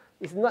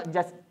 It's not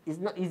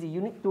easy.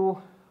 You need to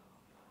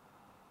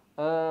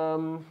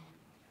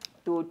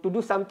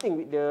do something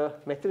with the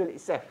material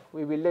itself.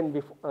 We will learn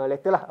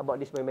later lah about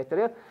this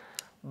biomaterial.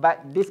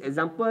 But this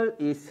example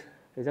is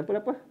example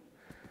apa?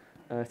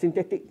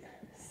 Synthetic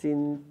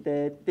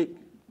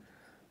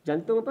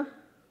jantung apa?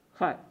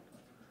 Heart.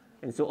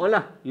 And so on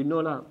lah. You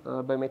know lah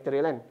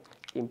biomaterial kan,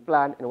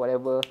 implant and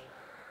whatever.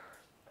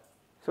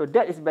 So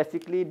that is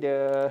basically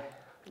the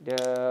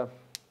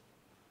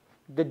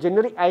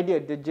generic idea,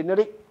 the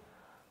generic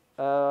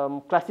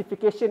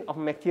classification of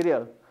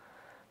material.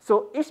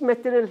 So each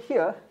material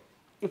here,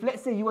 if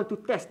let's say you want to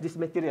test this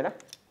material,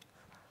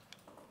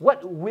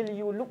 what will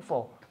you look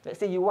for? Let's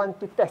say you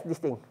want to test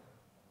this thing.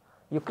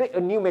 You create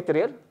a new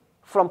material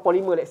from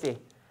polymer, let's say.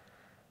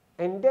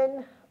 And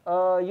then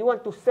you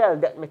want to sell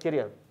that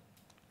material.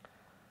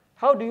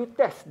 How do you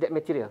test that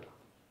material?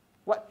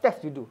 What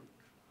test you do?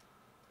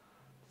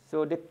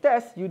 So the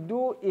test you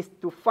do is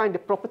to find the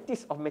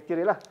properties of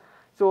material.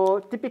 So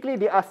typically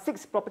there are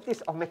 6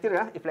 properties of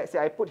material. If let's say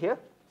I put here,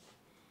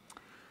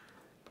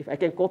 if I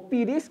can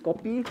copy this, put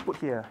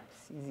here.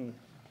 It's easy.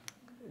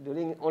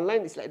 During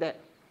online it's like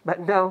that. But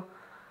now,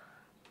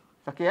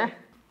 okay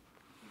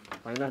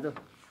fine lah tu.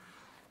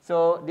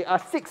 So there are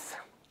 6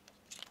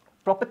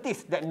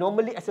 properties that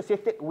normally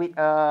associated with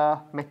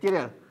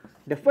material.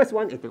 The first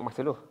one, tengok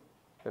masa dulu.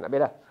 Tak nak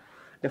bela.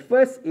 The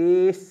first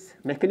is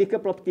mechanical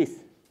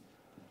properties.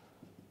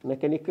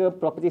 Mechanical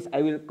properties,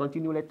 I will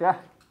continue later.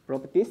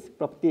 Properties.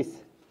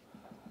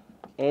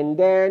 And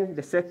then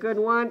the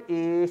second one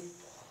is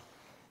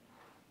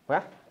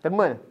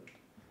thermal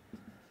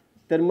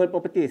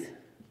properties.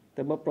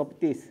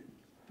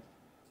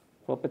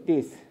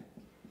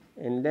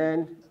 And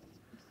then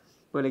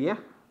apa lagi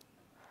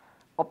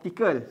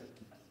optical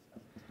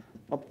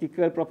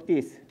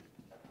properties.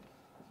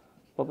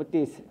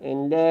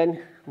 And then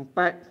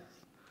 4,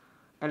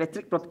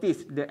 electric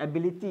properties, the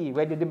ability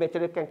whether the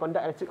material can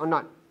conduct electric or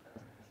not.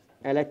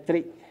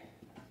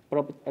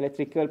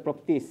 Electrical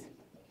properties.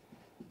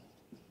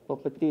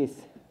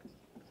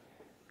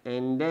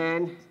 And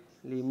then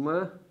 5, 6.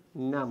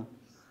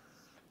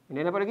 And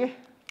then apa lagi?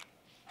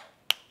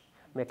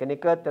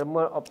 Mechanical,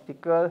 thermal,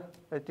 optical,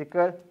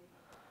 electrical.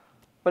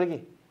 Apa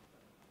lagi?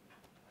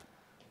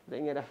 Tak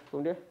ingat dah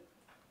pun dia.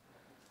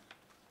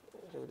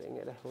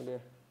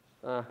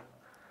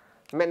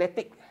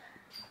 Magnetic.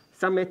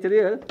 Some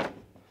material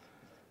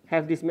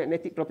have this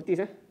magnetic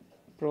properties.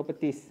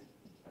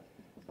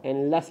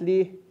 And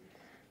lastly,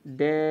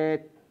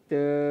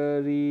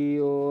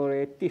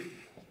 deteriorative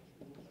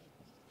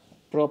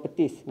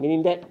properties,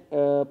 meaning that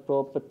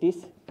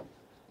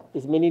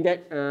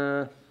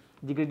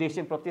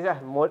degradation properties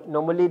lah.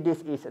 Normally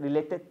this is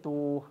related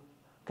to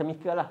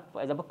chemical lah. For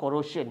example,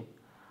 corrosion.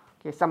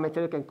 Okay, some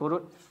material can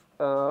corrode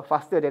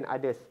faster than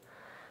others.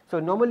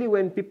 So normally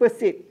when people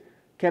say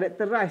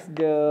characterize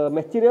the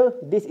material,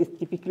 this is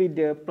typically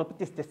the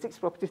properties, the 6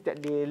 properties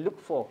that they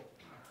look for.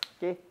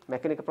 Okay,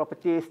 mechanical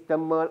properties,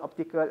 thermal,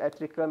 optical,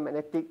 electrical,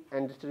 magnetic,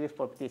 and deteriorative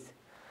properties.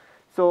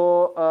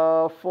 So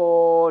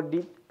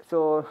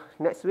so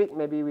next week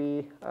maybe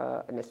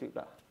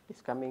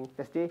this coming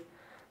Thursday,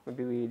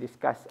 maybe we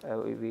discuss,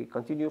 we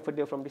continue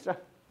further from this lah.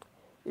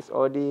 It's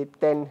already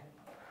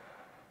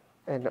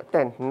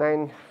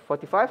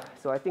 9:45,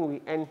 so I think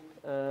we end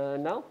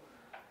now.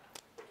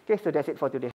 Okay, so that's it for today.